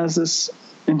amazing, she has this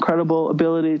incredible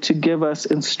ability to give us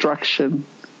instruction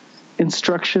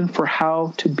for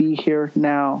how to be here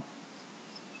now.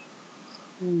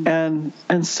 And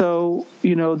so,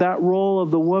 that role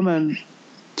of the woman,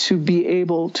 to be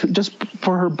able to, just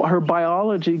for her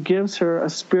biology gives her a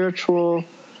spiritual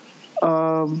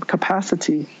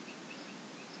capacity.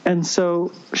 And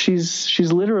so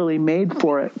she's literally made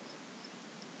for it.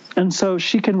 And so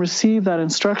she can receive that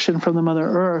instruction from the Mother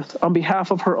Earth on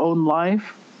behalf of her own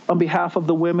life, on behalf of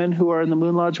the women who are in the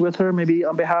Moon Lodge with her, maybe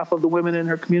on behalf of the women in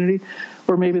her community,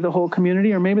 or maybe the whole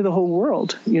community, or maybe the whole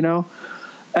world,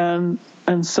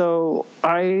 And so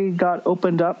I got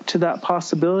opened up to that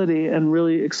possibility and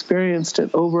really experienced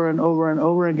it over and over and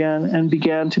over again, and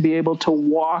began to be able to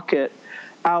walk it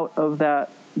out of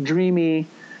that dreamy,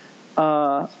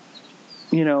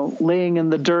 laying in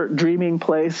the dirt dreaming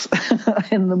place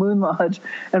in the Moon Lodge,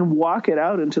 and walk it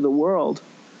out into the world.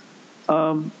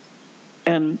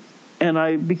 And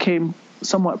I became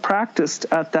somewhat practiced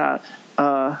at that.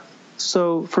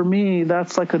 So for me,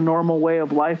 that's like a normal way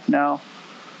of life now.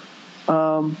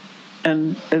 And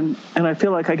I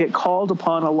feel like I get called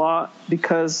upon a lot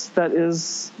because that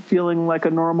is feeling like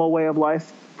a normal way of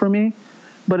life for me,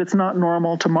 but it's not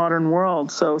normal to modern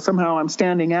world. So somehow I'm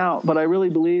standing out, but I really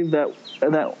believe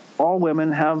that all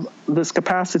women have this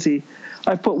capacity.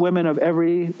 I've put women of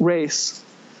every race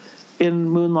in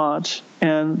Moon Lodge,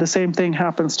 and the same thing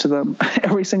happens to them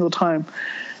every single time.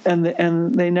 And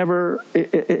they never,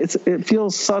 it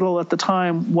feels subtle at the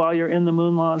time while you're in the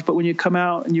Moon Lodge, but when you come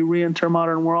out and you re-enter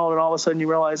modern world, and all of a sudden you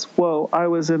realize, whoa, I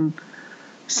was in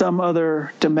some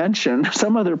other dimension,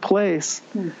 some other place,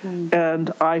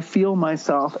 and I feel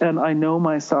myself, and I know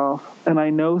myself, and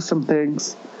I know some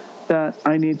things that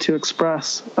I need to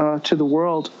express to the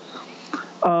world.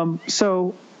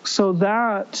 So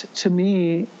that, to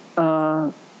me,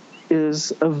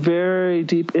 is a very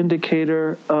deep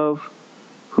indicator of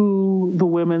who the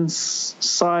women's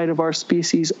side of our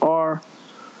species are.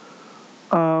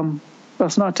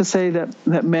 That's not to say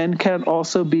that men can't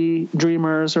also be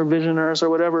dreamers or visioners or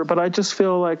whatever, but I just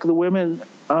feel like the women,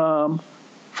 for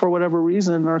whatever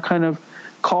reason, are kind of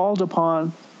called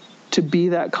upon to be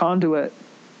that conduit.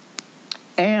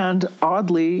 And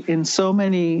oddly, in so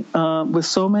many, with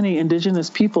so many indigenous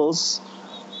peoples,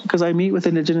 because I meet with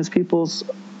indigenous peoples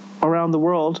around the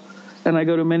world, and I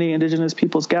go to many indigenous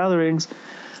peoples gatherings,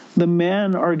 the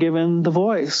men are given the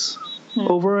voice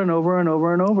over and over and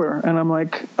over and over. And I'm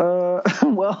like,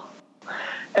 well,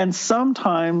 and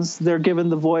sometimes they're given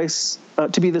the voice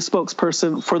to be the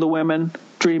spokesperson for the women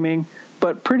dreaming,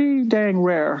 but pretty dang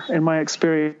rare in my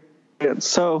experience.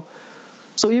 So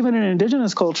even in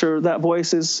indigenous culture, that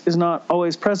voice is not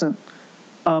always present,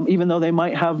 even though they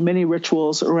might have many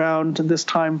rituals around this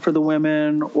time for the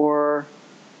women, or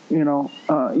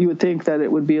you would think that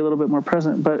it would be a little bit more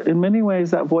present, but in many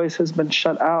ways that voice has been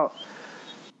shut out.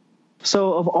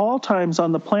 So of all times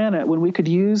on the planet, when we could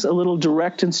use a little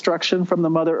direct instruction from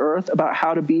the Mother Earth about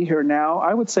how to be here now,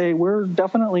 I would say we're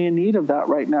definitely in need of that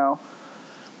right now.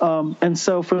 And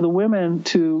so for the women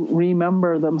to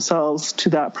remember themselves to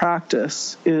that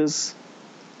practice is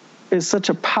such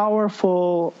a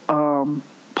powerful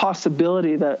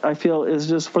possibility that I feel is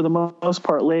just, for the most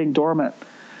part, laying dormant.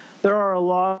 There are a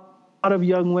lot of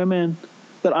young women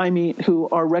that I meet who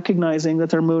are recognizing that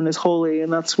their moon is holy,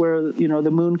 and that's where,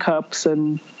 the moon cups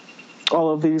and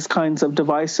all of these kinds of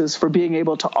devices for being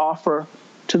able to offer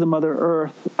to the Mother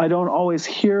Earth. I don't always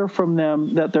hear from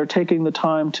them that they're taking the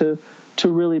time to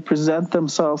really present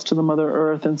themselves to the Mother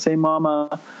Earth and say,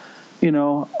 Mama,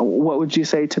 what would you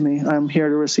say to me? I'm here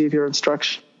to receive your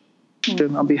instruction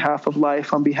on behalf of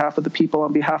life, on behalf of the people,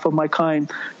 on behalf of my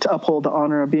kind, to uphold the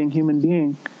honor of being human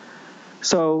being.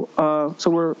 So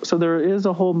there is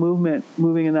a whole movement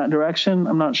moving in that direction.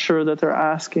 I'm not sure that they're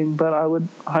asking, but I would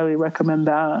highly recommend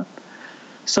that.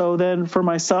 So then for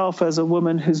myself as a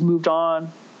woman who's moved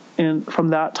on from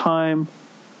that time,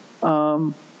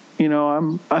 you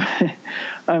know,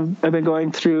 I've been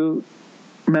going through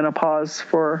menopause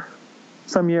for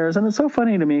some years. And it's so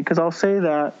funny to me because I'll say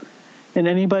that, and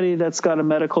anybody that's got a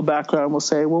medical background will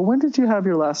say, well, when did you have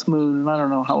your last moon? And I don't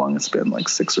know how long it's been, like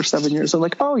 6 or 7 years. They're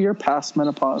like, oh, you're past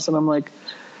menopause. And I'm like,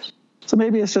 so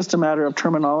maybe it's just a matter of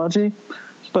terminology.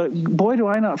 But boy, do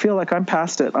I not feel like I'm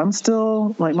past it. I'm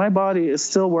still, like, my body is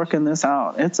still working this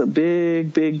out. It's a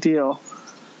big, big deal.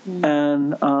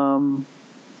 And,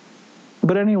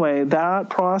 but anyway, that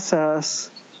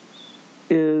process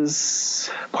is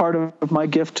part of my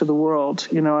gift to the world.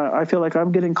 You know, I feel like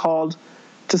I'm getting called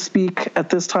to speak at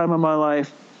this time of my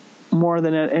life more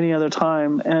than at any other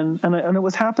time. And it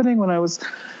was happening when I was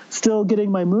still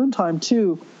getting my moon time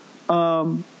too.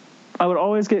 I would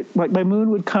always get, like, my moon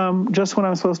would come just when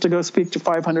I'm supposed to go speak to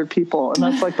 500 people. And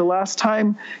that's like the last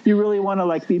time you really want to,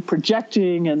 like, be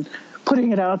projecting and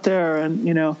putting it out there, and,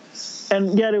 you know,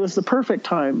 and yet it was the perfect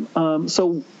time.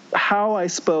 So how I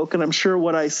spoke, and I'm sure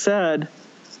what I said,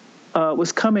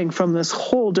 was coming from this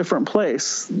whole different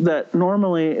place that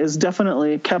normally is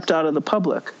definitely kept out of the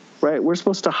public, right? We're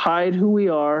supposed to hide who we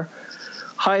are,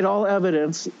 hide all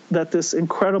evidence that this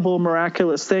incredible,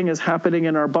 miraculous thing is happening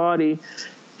in our body,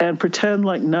 and pretend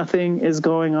like nothing is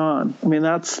going on. I mean,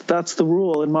 that's the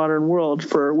rule in modern world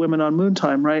for women on moon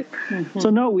time, right? Mm-hmm.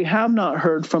 So no, we have not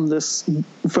heard from this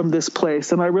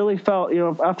place. And I really felt, you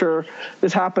know, after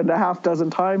this happened a half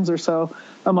dozen times or so,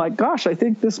 I'm like, gosh, I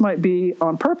think this might be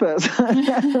on purpose.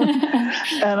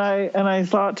 and I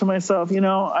thought to myself, you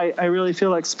know, I really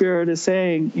feel like Spirit is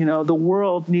saying, you know, the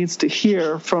world needs to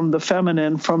hear from the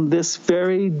feminine, from this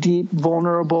very deep,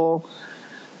 vulnerable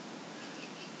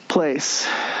place.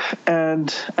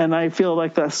 And I feel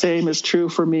like the same is true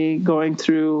for me going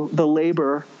through the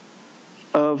labor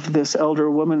of this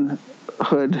elder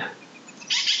womanhood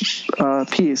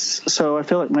piece. So I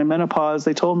feel like my menopause,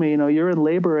 they told me, you know, you're in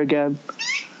labor again,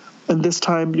 and this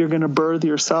time you're going to birth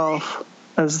yourself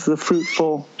as the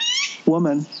fruitful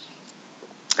woman.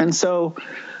 And so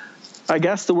I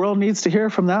guess the world needs to hear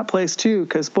from that place too,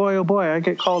 because boy, oh boy, I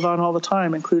get called on all the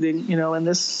time, including, you know, in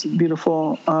this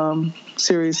beautiful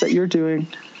series that you're doing.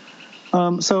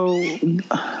 So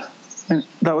and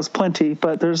that was plenty,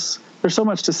 but there's so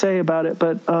much to say about it.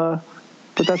 But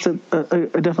that's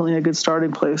definitely a good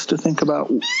starting place to think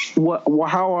about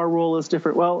how our role is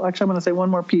different. Well, actually, I'm going to say one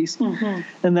more piece,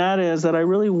 and that is that I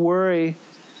really worry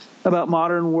about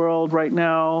modern world right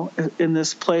now in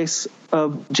this place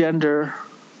of gender.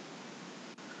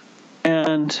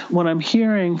 And what I'm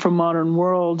hearing from modern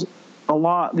world a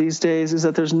lot these days is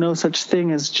that there's no such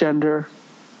thing as gender,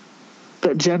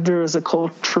 that gender is a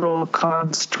cultural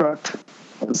construct.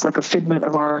 It's like a figment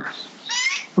of our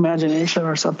imagination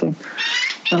or something.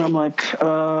 And I'm like,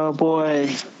 oh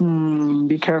boy,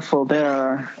 be careful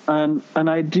there. And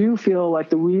I do feel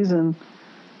like the reason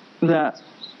that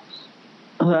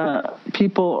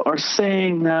people are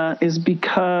saying that is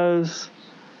because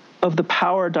of the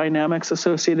power dynamics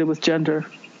associated with gender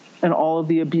and all of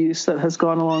the abuse that has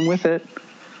gone along with it.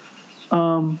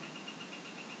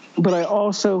 But I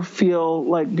also feel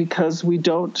like because we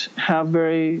don't have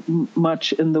very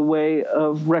much in the way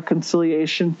of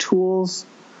reconciliation tools,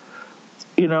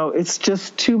 you know, it's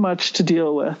just too much to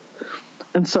deal with.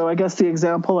 And so I guess the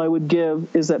example I would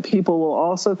give is that people will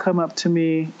also come up to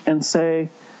me and say,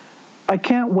 I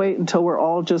can't wait until we're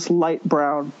all just light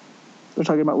brown. They're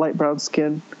talking about light brown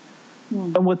skin.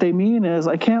 And what they mean is,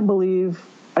 I can't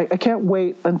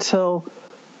wait until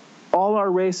all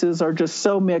our races are just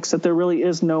so mixed that there really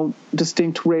is no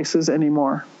distinct races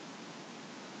anymore.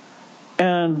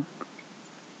 And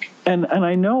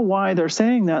I know why they're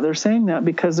saying that. They're saying that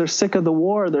because they're sick of the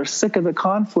war, they're sick of the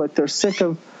conflict, they're sick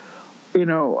of, you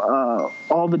know,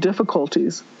 all the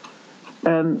difficulties.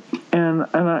 And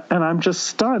I'm just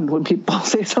stunned when people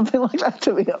say something like that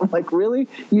to me. I'm like, really?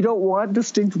 You don't want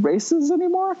distinct races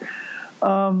anymore?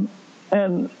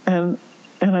 And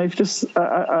I just,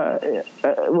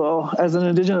 well, as an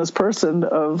indigenous person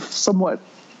of somewhat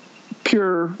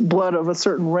pure blood of a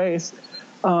certain race,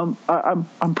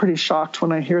 I'm pretty shocked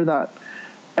when I hear that.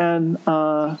 And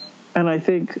I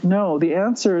think, no, the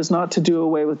answer is not to do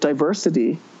away with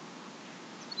diversity.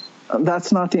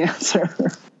 That's not the answer.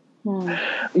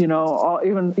 You know,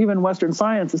 even Western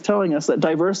science is telling us that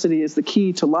diversity is the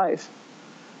key to life.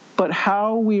 But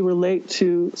how we relate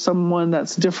to someone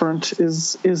that's different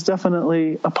is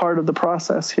definitely a part of the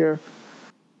process here.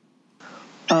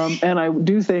 And I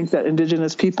do think that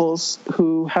indigenous peoples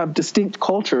who have distinct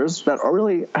cultures that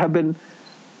really have been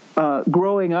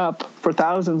growing up for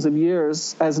thousands of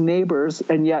years as neighbors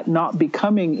and yet not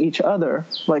becoming each other,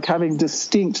 like having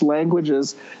distinct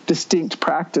languages, distinct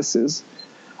practices,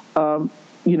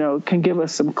 can give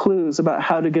us some clues about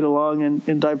how to get along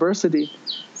in diversity.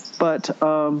 But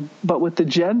with the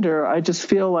gender, I just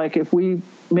feel like if we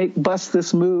bust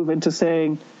this move into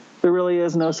saying there really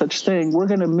is no such thing, we're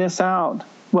going to miss out.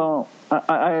 Well,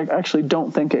 I actually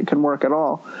don't think it can work at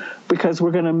all, because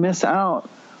we're going to miss out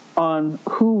on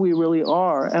who we really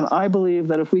are. And I believe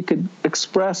that if we could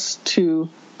express to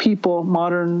people,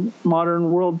 modern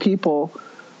world people,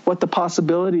 what the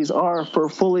possibilities are for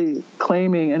fully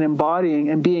claiming and embodying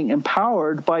and being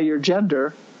empowered by your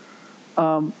gender,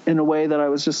 in a way that I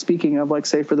was just speaking of, like,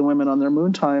 say, for the women on their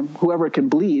moon time, whoever can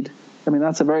bleed. I mean,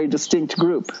 that's a very distinct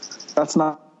group. That's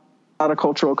not a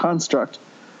cultural construct.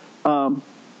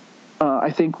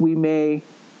 I think we may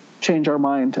change our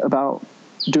mind about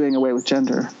doing away with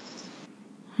gender.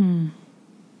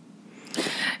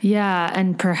 Yeah,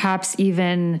 and perhaps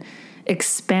even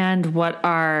expand what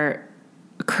our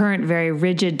current very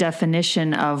rigid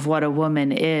definition of what a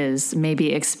woman is,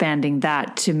 maybe expanding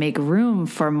that to make room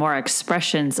for more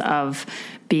expressions of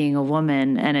being a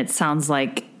woman. And it sounds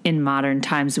like in modern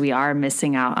times we are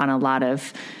missing out on a lot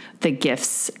of the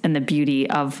gifts and the beauty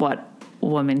of what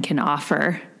women can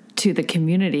offer to the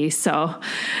community. So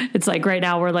it's like right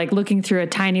now we're like looking through a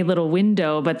tiny little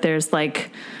window, but there's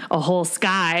like a whole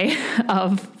sky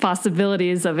of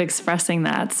possibilities of expressing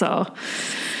that. So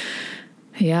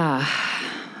yeah.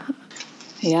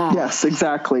 Yes,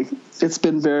 exactly. It's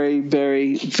been very,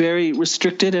 very, very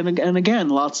restricted. And again,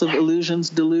 lots of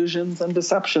illusions, delusions, and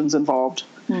deceptions involved.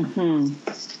 Mm-hmm.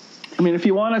 I mean, if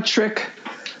you want to trick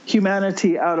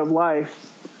humanity out of life,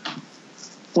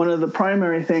 one of the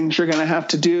primary things you're going to have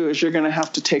to do is you're going to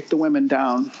have to take the women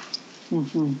down.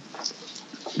 Mm-hmm.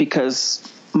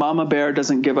 Because Mama Bear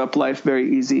doesn't give up life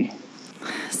very easy.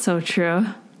 So true.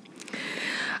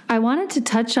 I wanted to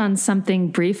touch on something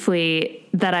briefly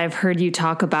that I've heard you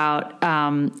talk about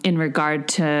in regard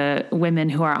to women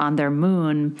who are on their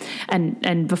moon.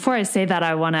 And before I say that,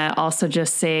 I want to also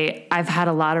just say I've had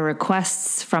a lot of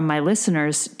requests from my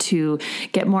listeners to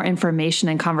get more information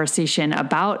and conversation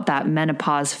about that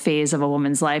menopause phase of a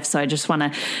woman's life. So I just want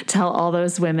to tell all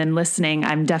those women listening,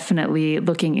 I'm definitely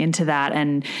looking into that.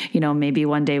 And, maybe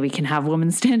one day we can have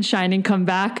Woman Stand Shining come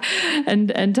back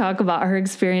and talk about her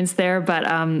experience there. But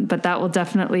that will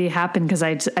definitely happen, because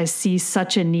I see such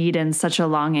a need and such a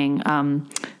longing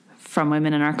from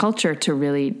women in our culture to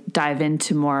really dive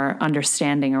into more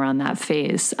understanding around that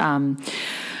phase.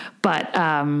 But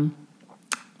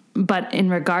in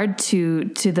regard to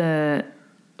the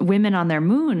women on their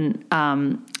moon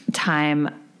time,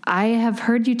 I have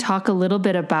heard you talk a little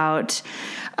bit about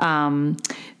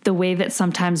the way that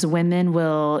sometimes women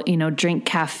will, drink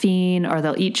caffeine, or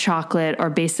they'll eat chocolate,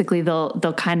 or basically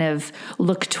they'll kind of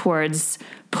look towards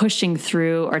pushing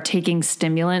through or taking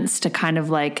stimulants to kind of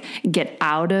like get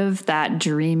out of that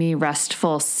dreamy,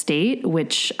 restful state,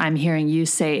 which I'm hearing you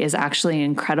say is actually an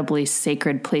incredibly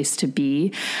sacred place to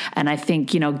be. And I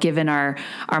think, given our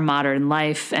modern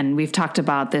life, and we've talked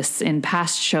about this in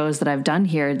past shows that I've done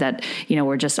here, that,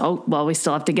 we're just, we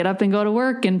still have to get up and go to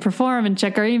work and perform and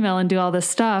check our email and do all this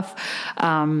stuff.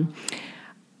 I'm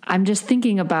just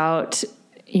thinking about,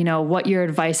 what your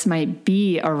advice might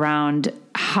be around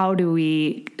how do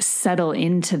we settle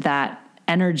into that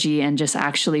energy and just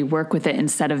actually work with it,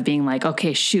 instead of being like,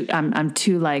 okay, shoot, I'm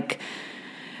too like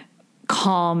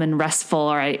calm and restful.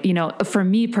 Or for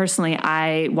me personally,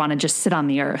 I want to just sit on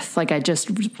the earth. Like I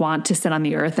just want to sit on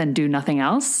the earth and do nothing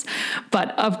else.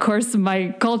 But of course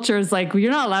my culture is like,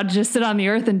 you're not allowed to just sit on the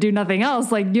earth and do nothing else.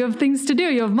 Like you have things to do,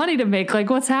 you have money to make, like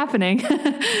what's happening?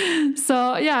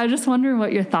 So yeah, I'm just wondering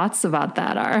what your thoughts about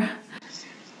that are.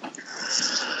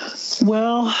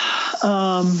 Well,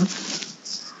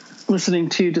 listening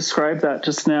to you describe that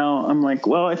just now, I'm like,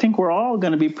 well, I think we're all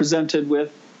going to be presented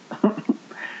with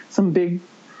some big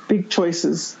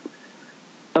choices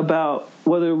about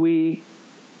whether we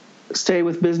stay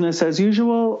with business as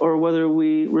usual or whether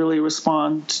we really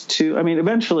respond to,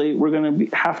 eventually we're going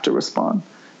to have to respond.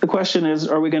 The question is,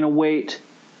 are we going to wait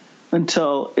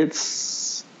until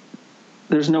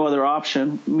there's no other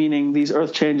option, meaning these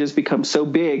earth changes become so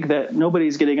big that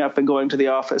nobody's getting up and going to the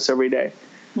office every day?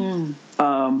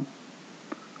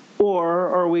 Or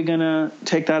are we going to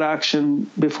take that action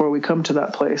before we come to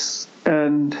that place?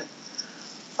 And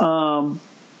so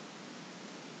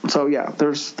yeah,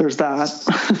 there's that.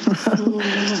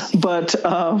 But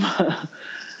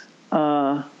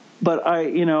I,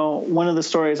 one of the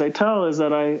stories I tell is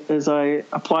that I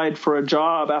applied for a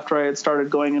job after I had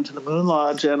started going into the Moon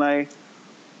Lodge, and I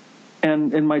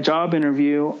and in my job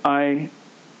interview, I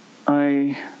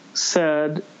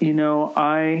said,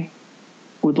 I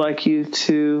would like you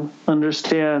to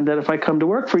understand that if I come to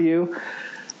work for you,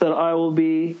 that I will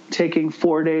be taking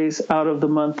 4 days out of the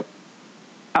month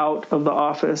out of the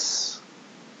office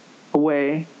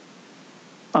away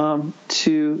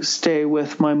to stay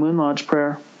with my Moon Lodge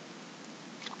prayer.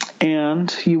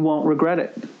 And you won't regret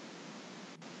it.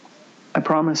 I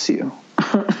promise you.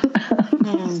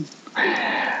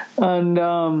 And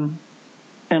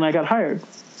I got hired.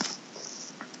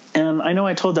 And I know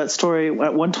I told that story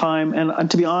at one time, and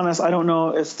to be honest, I don't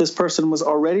know if this person was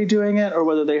already doing it or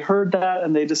whether they heard that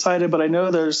and they decided, but I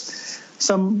know there's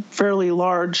some fairly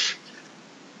large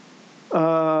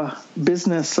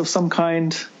business of some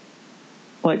kind,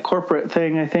 like corporate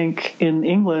thing, I think, in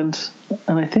England,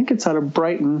 and I think it's out of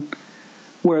Brighton,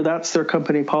 where that's their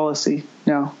company policy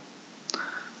now.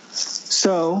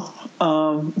 So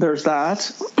there's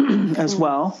that as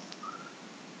well.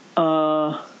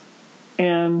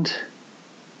 And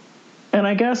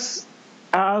I guess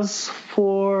as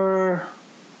for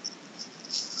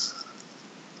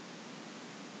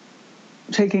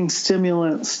taking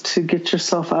stimulants to get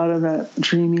yourself out of that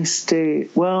dreamy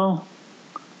state, well,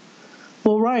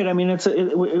 right. I mean,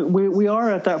 we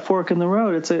are at that fork in the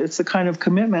road. It's a kind of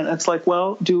commitment. It's like,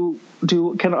 well,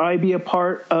 can I be a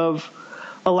part of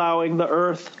allowing the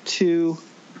earth to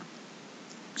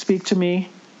speak to me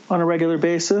on a regular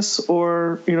basis?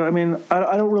 Or, I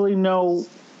don't really know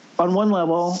on one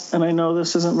level, and I know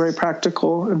this isn't very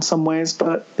practical in some ways,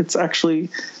 but it's actually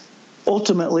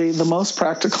ultimately the most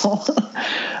practical.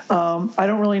 I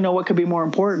don't really know what could be more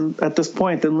important at this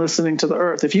point than listening to the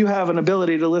earth. If you have an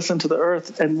ability to listen to the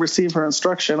earth and receive her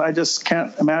instruction, I just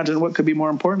can't imagine what could be more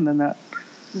important than that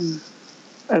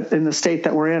in the state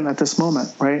that we're in at this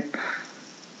moment, right?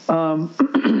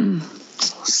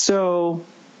 So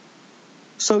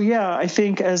yeah, I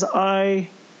think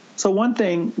so one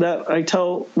thing that I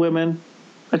tell women,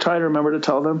 I try to remember to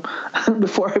tell them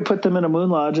before I put them in a Moon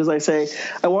Lodge, is I say,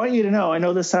 I want you to know, I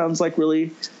know this sounds like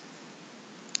really,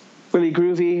 really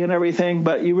groovy and everything,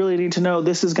 but you really need to know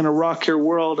this is going to rock your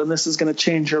world and this is going to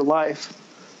change your life.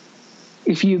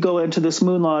 If you go into this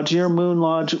Moon Lodge, your moon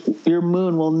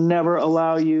will never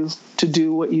allow you to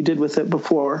do what you did with it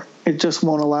before. It just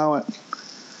won't allow it.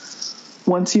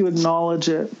 Once you acknowledge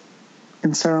it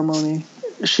in ceremony,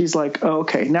 she's like, oh,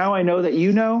 okay, now I know that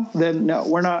you know, then no,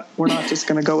 we're not just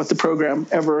going to go with the program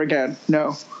ever again.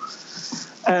 No.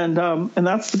 And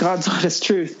that's the God's honest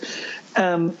truth.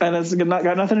 And it's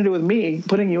got nothing to do with me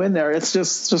putting you in there. It's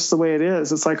just the way it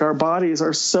is. It's like our bodies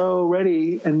are so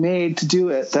ready and made to do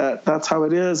it that's how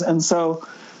it is. And so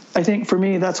I think for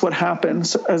me, that's what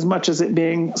happens. As much as it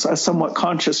being a somewhat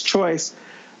conscious choice,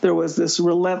 there was this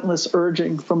relentless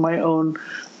urging from my own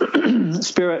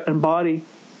spirit and body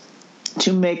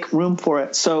to make room for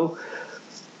it. So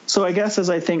I guess as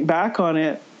I think back on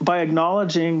it, by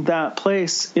acknowledging that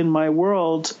place in my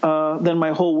world, then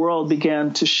my whole world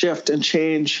began to shift and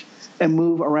change and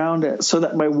move around it, so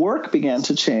that my work began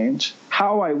to change.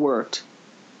 How I worked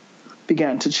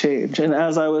began to change. And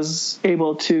as I was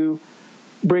able to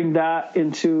bring that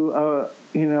into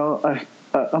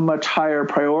a much higher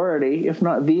priority, if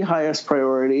not the highest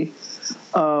priority,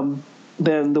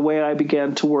 then the way I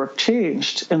began to work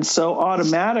changed. And so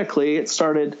automatically it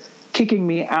started kicking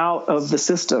me out of the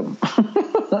system.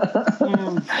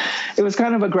 It was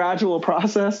kind of a gradual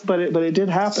process, but it did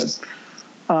happen.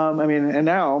 And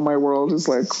now my world is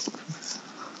like,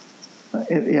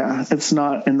 it's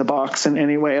not in the box in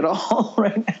any way at all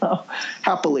right now,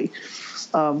 happily.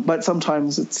 But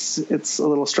sometimes it's a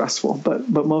little stressful, but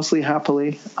mostly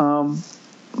happily.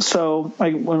 So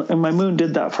my moon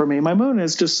did that for me. My moon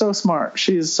is just so smart.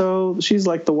 She's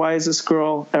like the wisest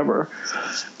girl ever.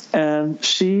 And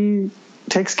she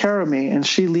takes care of me and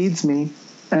she leads me.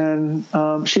 And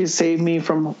she has saved me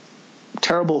from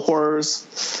terrible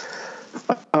horrors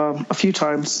a few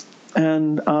times.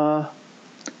 And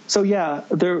so, yeah,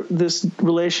 this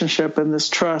relationship and this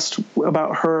trust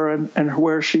about her and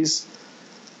where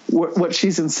what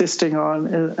she's insisting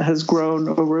on has grew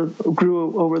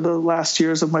over the last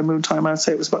years of my moon time. I'd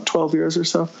say it was about 12 years or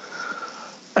so.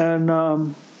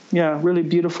 And really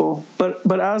beautiful. But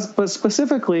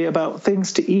specifically about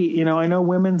things to eat, I know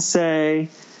women say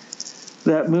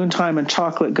that moon time and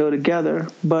chocolate go together,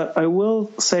 but I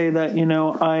will say that,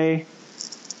 I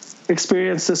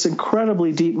experienced this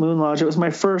incredibly deep Moon Lodge. It was my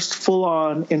first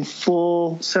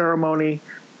full ceremony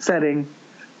setting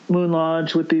Moon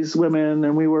Lodge with these women,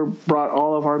 and we brought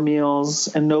all of our meals,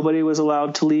 and nobody was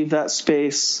allowed to leave that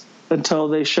space until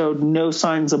they showed no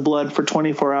signs of blood for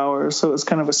 24 hours. hours. So it was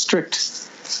kind of a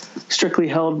strictly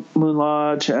held moon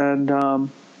lodge. And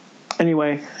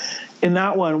anyway, in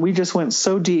that one, we just went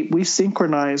so deep. We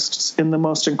synchronized in the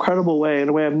most incredible way, in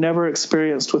a way I've never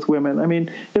experienced with women. I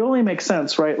mean, it only makes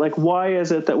sense, right? Like, why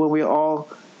is it that when we all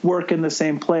work in the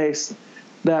same place,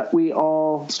 that we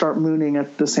all start mooning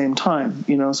at the same time?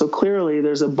 You know, so clearly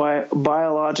there's a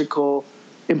biological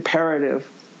imperative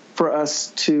for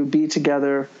us to be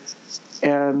together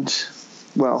and,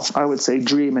 well, I would say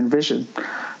dream and vision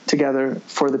together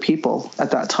for the people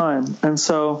at that time. And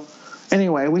so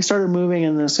anyway, we started moving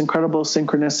in this incredible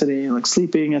synchronicity, like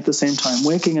sleeping at the same time,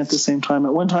 waking at the same time.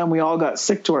 At one time, we all got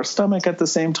sick to our stomach at the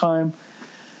same time,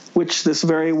 which this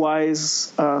very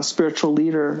wise spiritual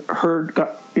leader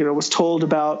was told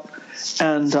about,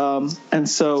 and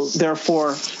so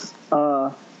therefore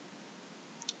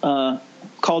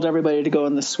called everybody to go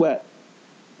in the sweat.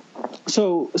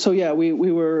 So yeah, we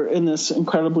were in this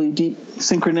incredibly deep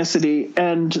synchronicity,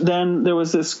 and then there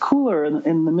was this cooler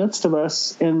in the midst of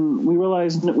us, and we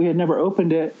realized that we had never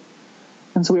opened it,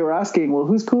 and so we were asking, well,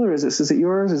 whose cooler is this? Is it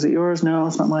yours? Is it yours? No,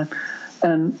 it's not mine.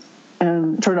 And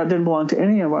it turned out it didn't belong to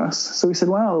any of us. So we said,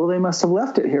 wow, well, they must have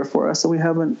left it here for us, and we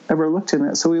haven't ever looked in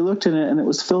it. So we looked in it, and it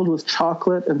was filled with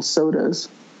chocolate and sodas.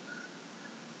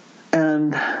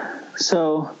 And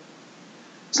so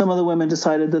some of the women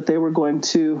decided that they were going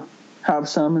to have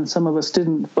some, and some of us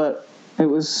didn't. But it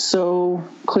was so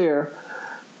clear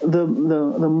the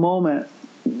moment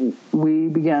we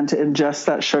began to ingest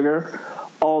that sugar,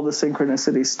 all the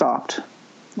synchronicity stopped,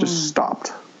 just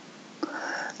stopped.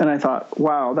 And I thought,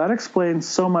 wow, that explains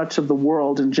so much of the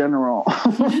world in general.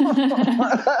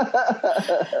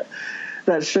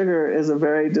 That sugar is a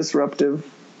very disruptive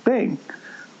thing.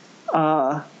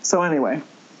 So anyway,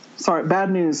 sorry,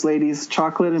 bad news, ladies.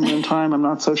 Chocolate in noontime, I'm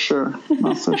not so sure.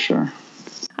 Not so sure.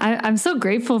 I'm so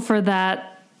grateful for that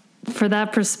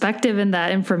perspective and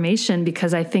that information,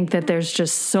 because I think that there's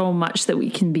just so much that we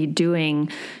can be doing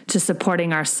to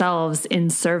supporting ourselves in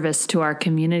service to our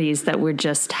communities that we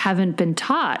just haven't been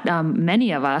taught,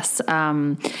 many of us.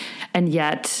 And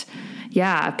yet,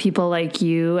 yeah, people like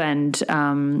you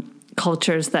and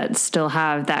cultures that still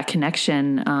have that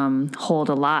connection hold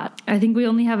a lot. I think we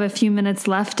only have a few minutes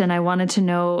left, and I wanted to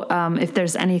know if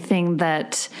there's anything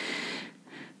that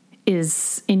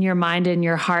is in your mind and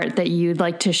your heart that you'd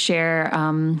like to share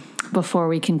before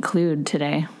we conclude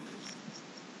today.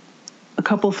 A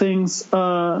couple things.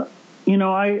 I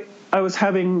was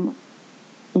having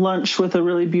lunch with a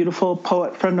really beautiful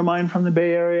poet friend of mine from the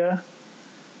Bay Area,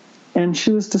 and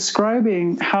she was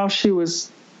describing how she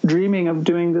was dreaming of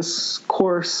doing this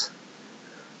course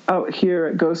out here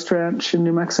at Ghost Ranch in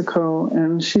New Mexico,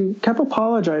 and she kept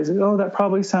apologizing. Oh, that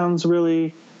probably sounds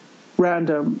really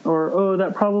random, or oh,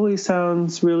 that probably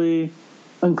sounds really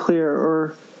unclear,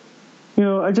 or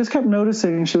I just kept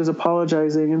noticing she was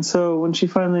apologizing. And so when she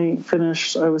finally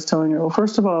finished, I was telling her, well,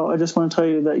 first of all, I just want to tell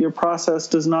you that your process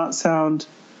does not sound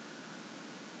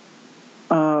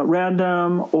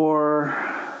random or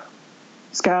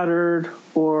scattered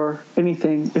or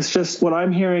anything. It's just what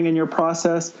I'm hearing in your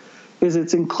process is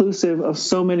it's inclusive of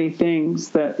so many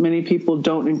things that many people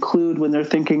don't include when they're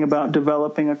thinking about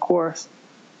developing a course.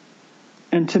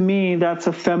 And to me, that's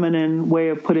a feminine way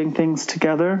of putting things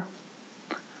together.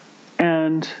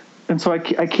 And so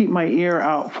I keep my ear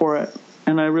out for it.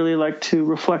 And I really like to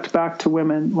reflect back to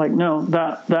women, like, no,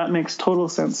 that makes total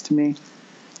sense to me.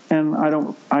 And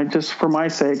I just, for my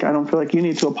sake, I don't feel like you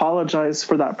need to apologize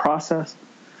for that process.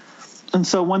 And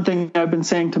so one thing I've been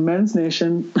saying to Men's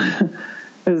Nation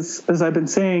is, as I've been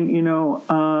saying,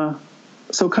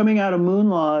 so coming out of Moon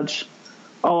Lodge,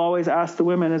 I'll always ask the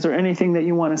women, is there anything that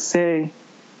you want to say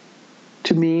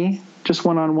to me, just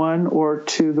one-on-one, or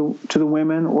to the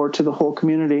women, or to the whole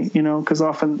community? Because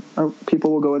often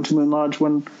people will go into Moon Lodge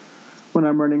when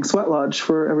I'm running Sweat Lodge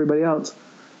for everybody else,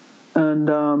 and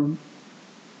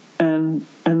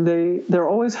they're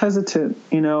always hesitant,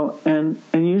 and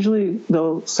usually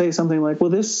they'll say something like, well,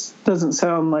 this doesn't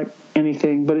sound like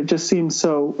anything, but it just seems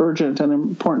so urgent and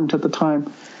important at the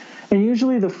time. And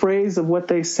usually the phrase of what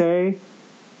they say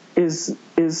is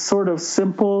sort of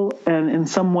simple and in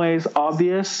some ways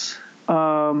obvious.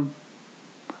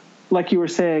 Like you were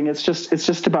saying, it's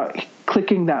just about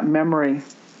clicking that memory.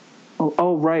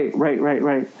 Oh,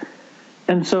 right.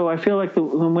 And so I feel like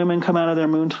when women come out of their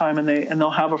moon time and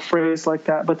they'll have a phrase like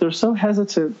that, but they're so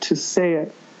hesitant to say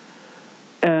it.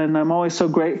 And I'm always so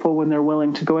grateful when they're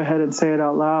willing to go ahead and say it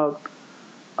out loud.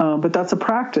 But that's a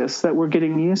practice that we're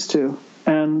getting used to.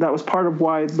 And that was part of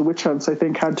why the witch hunts, I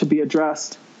think, had to be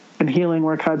addressed and healing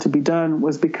work had to be done,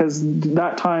 was because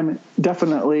that time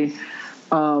definitely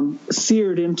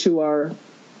seared into our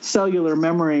cellular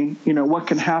memory, what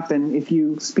can happen if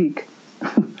you speak.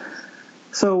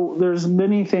 So there's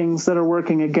many things that are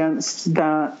working against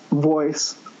that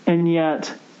voice, and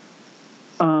yet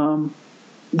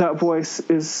that voice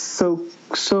is so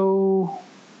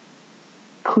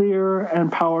clear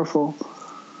and powerful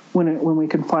when we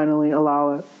can finally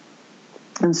allow it.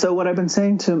 And so what I've been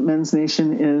saying to Men's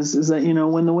Nation is that,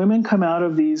 when the women come out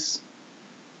of these,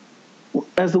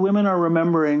 as the women are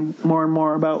remembering more and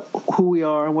more about who we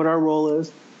are and what our role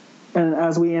is, and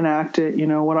as we enact it,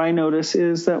 what I notice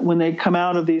is that when they come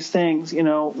out of these things,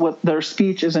 what their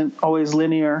speech isn't always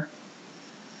linear,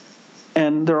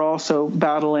 and they're also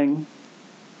battling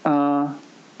a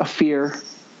fear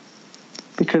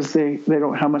because they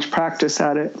don't have much practice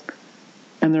at it,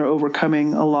 and they're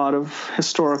overcoming a lot of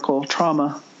historical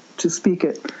trauma to speak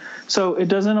it. So it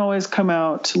doesn't always come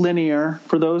out linear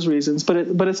for those reasons, but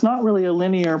it's not really a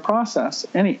linear process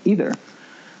either.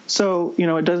 So,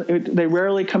 they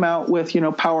rarely come out with,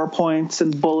 PowerPoints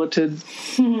and bulleted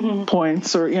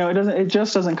points, or, it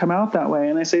just doesn't come out that way.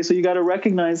 And I say, so you got to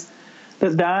recognize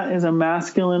that is a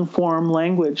masculine form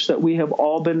language that we have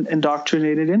all been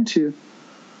indoctrinated into.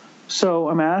 So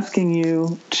I'm asking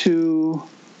you to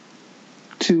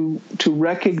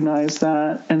recognize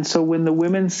that. And so when the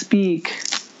women speak,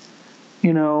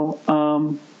 let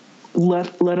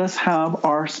us have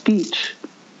our speech.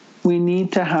 We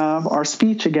need to have our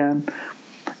speech again.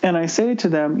 And I say to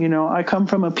them, I come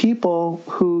from a people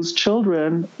whose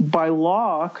children by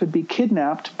law could be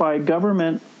kidnapped by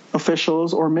government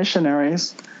officials or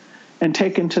missionaries and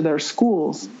taken to their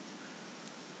schools.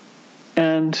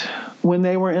 And when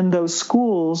they were in those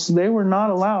schools, they were not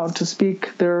allowed to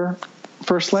speak their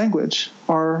first language,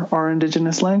 our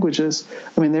indigenous languages.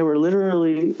 I mean, they were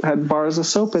literally had bars of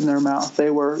soap in their mouth. They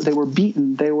were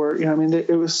beaten. They were,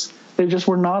 they just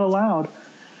were not allowed.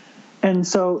 And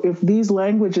so if these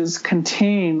languages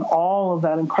contain all of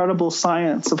that incredible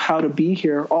science of how to be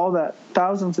here, all that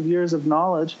thousands of years of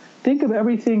knowledge, think of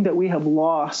everything that we have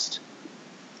lost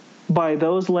by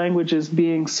those languages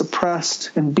being suppressed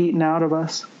and beaten out of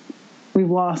us. We've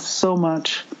lost so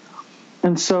much.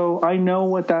 And so I know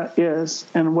what that is.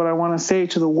 And what I want to say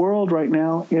to the world right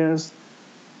now is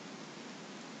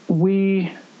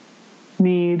we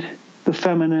need the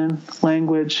feminine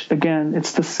language again.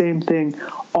 It's the same thing.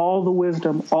 All the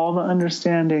wisdom, all the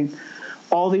understanding,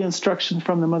 all the instruction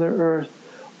from the Mother Earth,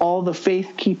 all the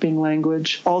faith-keeping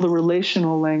language, all the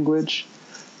relational language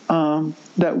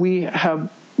that we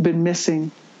have been missing.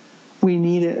 We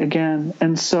need it again.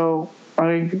 And so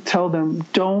I tell them,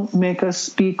 don't make us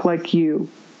speak like you.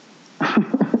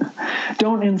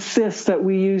 Don't insist that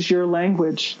we use your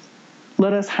language.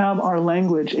 Let us have our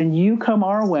language, and you come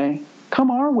our way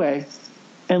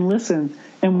and listen.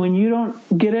 And when you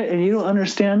don't get it and you don't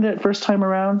understand it first time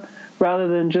around, rather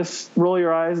than just roll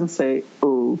your eyes and say,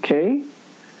 okay,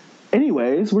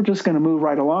 anyways, we're just going to move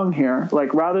right along here.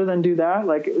 Like, rather than do that,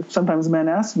 like sometimes men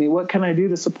ask me, what can I do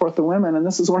to support the women? And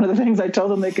this is one of the things I tell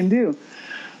them they can do.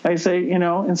 I say,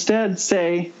 instead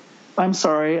say, I'm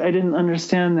sorry, I didn't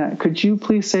understand that. Could you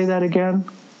please say that again?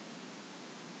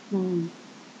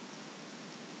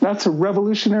 That's a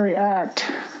revolutionary act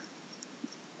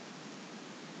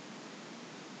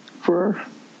for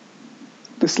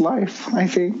this life, I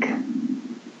think.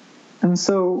 And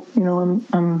so,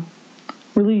 I'm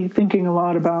really thinking a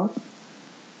lot about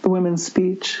the women's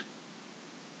speech.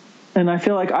 And I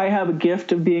feel like I have a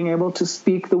gift of being able to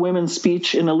speak the women's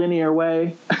speech in a linear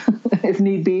way, if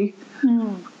need be.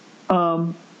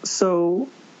 So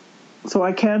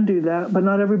I can do that, but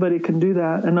not everybody can do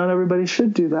that, and not everybody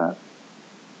should do that.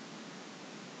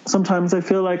 Sometimes I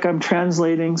feel like I'm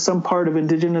translating some part of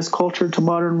indigenous culture to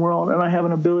modern world, and I have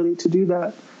an ability to do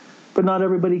that. But not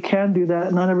everybody can do that,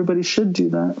 and not everybody should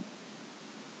do that.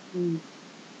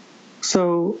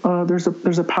 So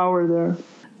there's a power there.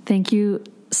 Thank you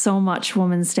so much,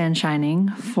 Woman Stand Shining,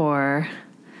 for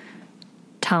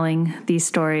telling these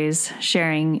stories,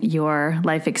 sharing your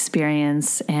life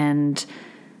experience, and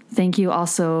thank you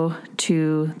also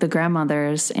to the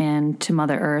grandmothers and to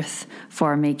Mother Earth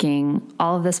for making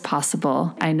all of this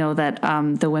possible. I know that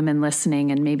the women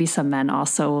listening, and maybe some men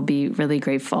also, will be really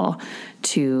grateful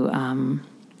to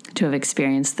have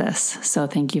experienced this. So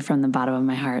thank you from the bottom of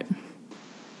my heart.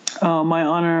 My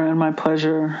honor and my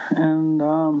pleasure. And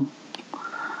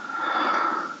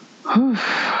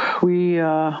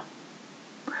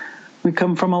we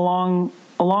come from a long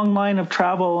line of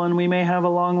travel, and we may have a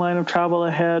long line of travel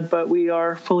ahead, but we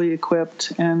are fully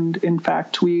equipped. And in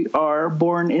fact, we are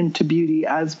born into beauty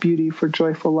as beauty for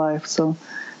joyful life. So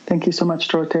thank you so much,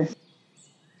 Dorothy.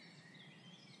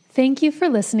 Thank you for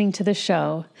listening to the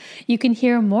show. You can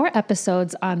hear more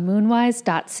episodes on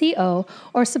moonwise.co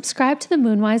or subscribe to the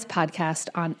Moonwise podcast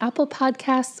on Apple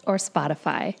Podcasts or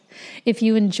Spotify. If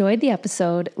you enjoyed the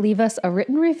episode, leave us a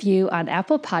written review on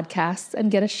Apple Podcasts and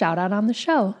get a shout out on the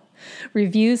show.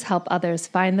 Reviews help others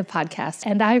find the podcast,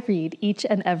 and I read each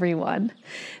and every one.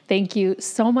 Thank you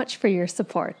so much for your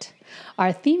support.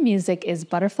 Our theme music is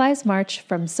Butterflies March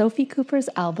from Sophie Cooper's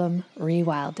album,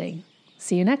 Rewilding.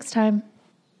 See you next time.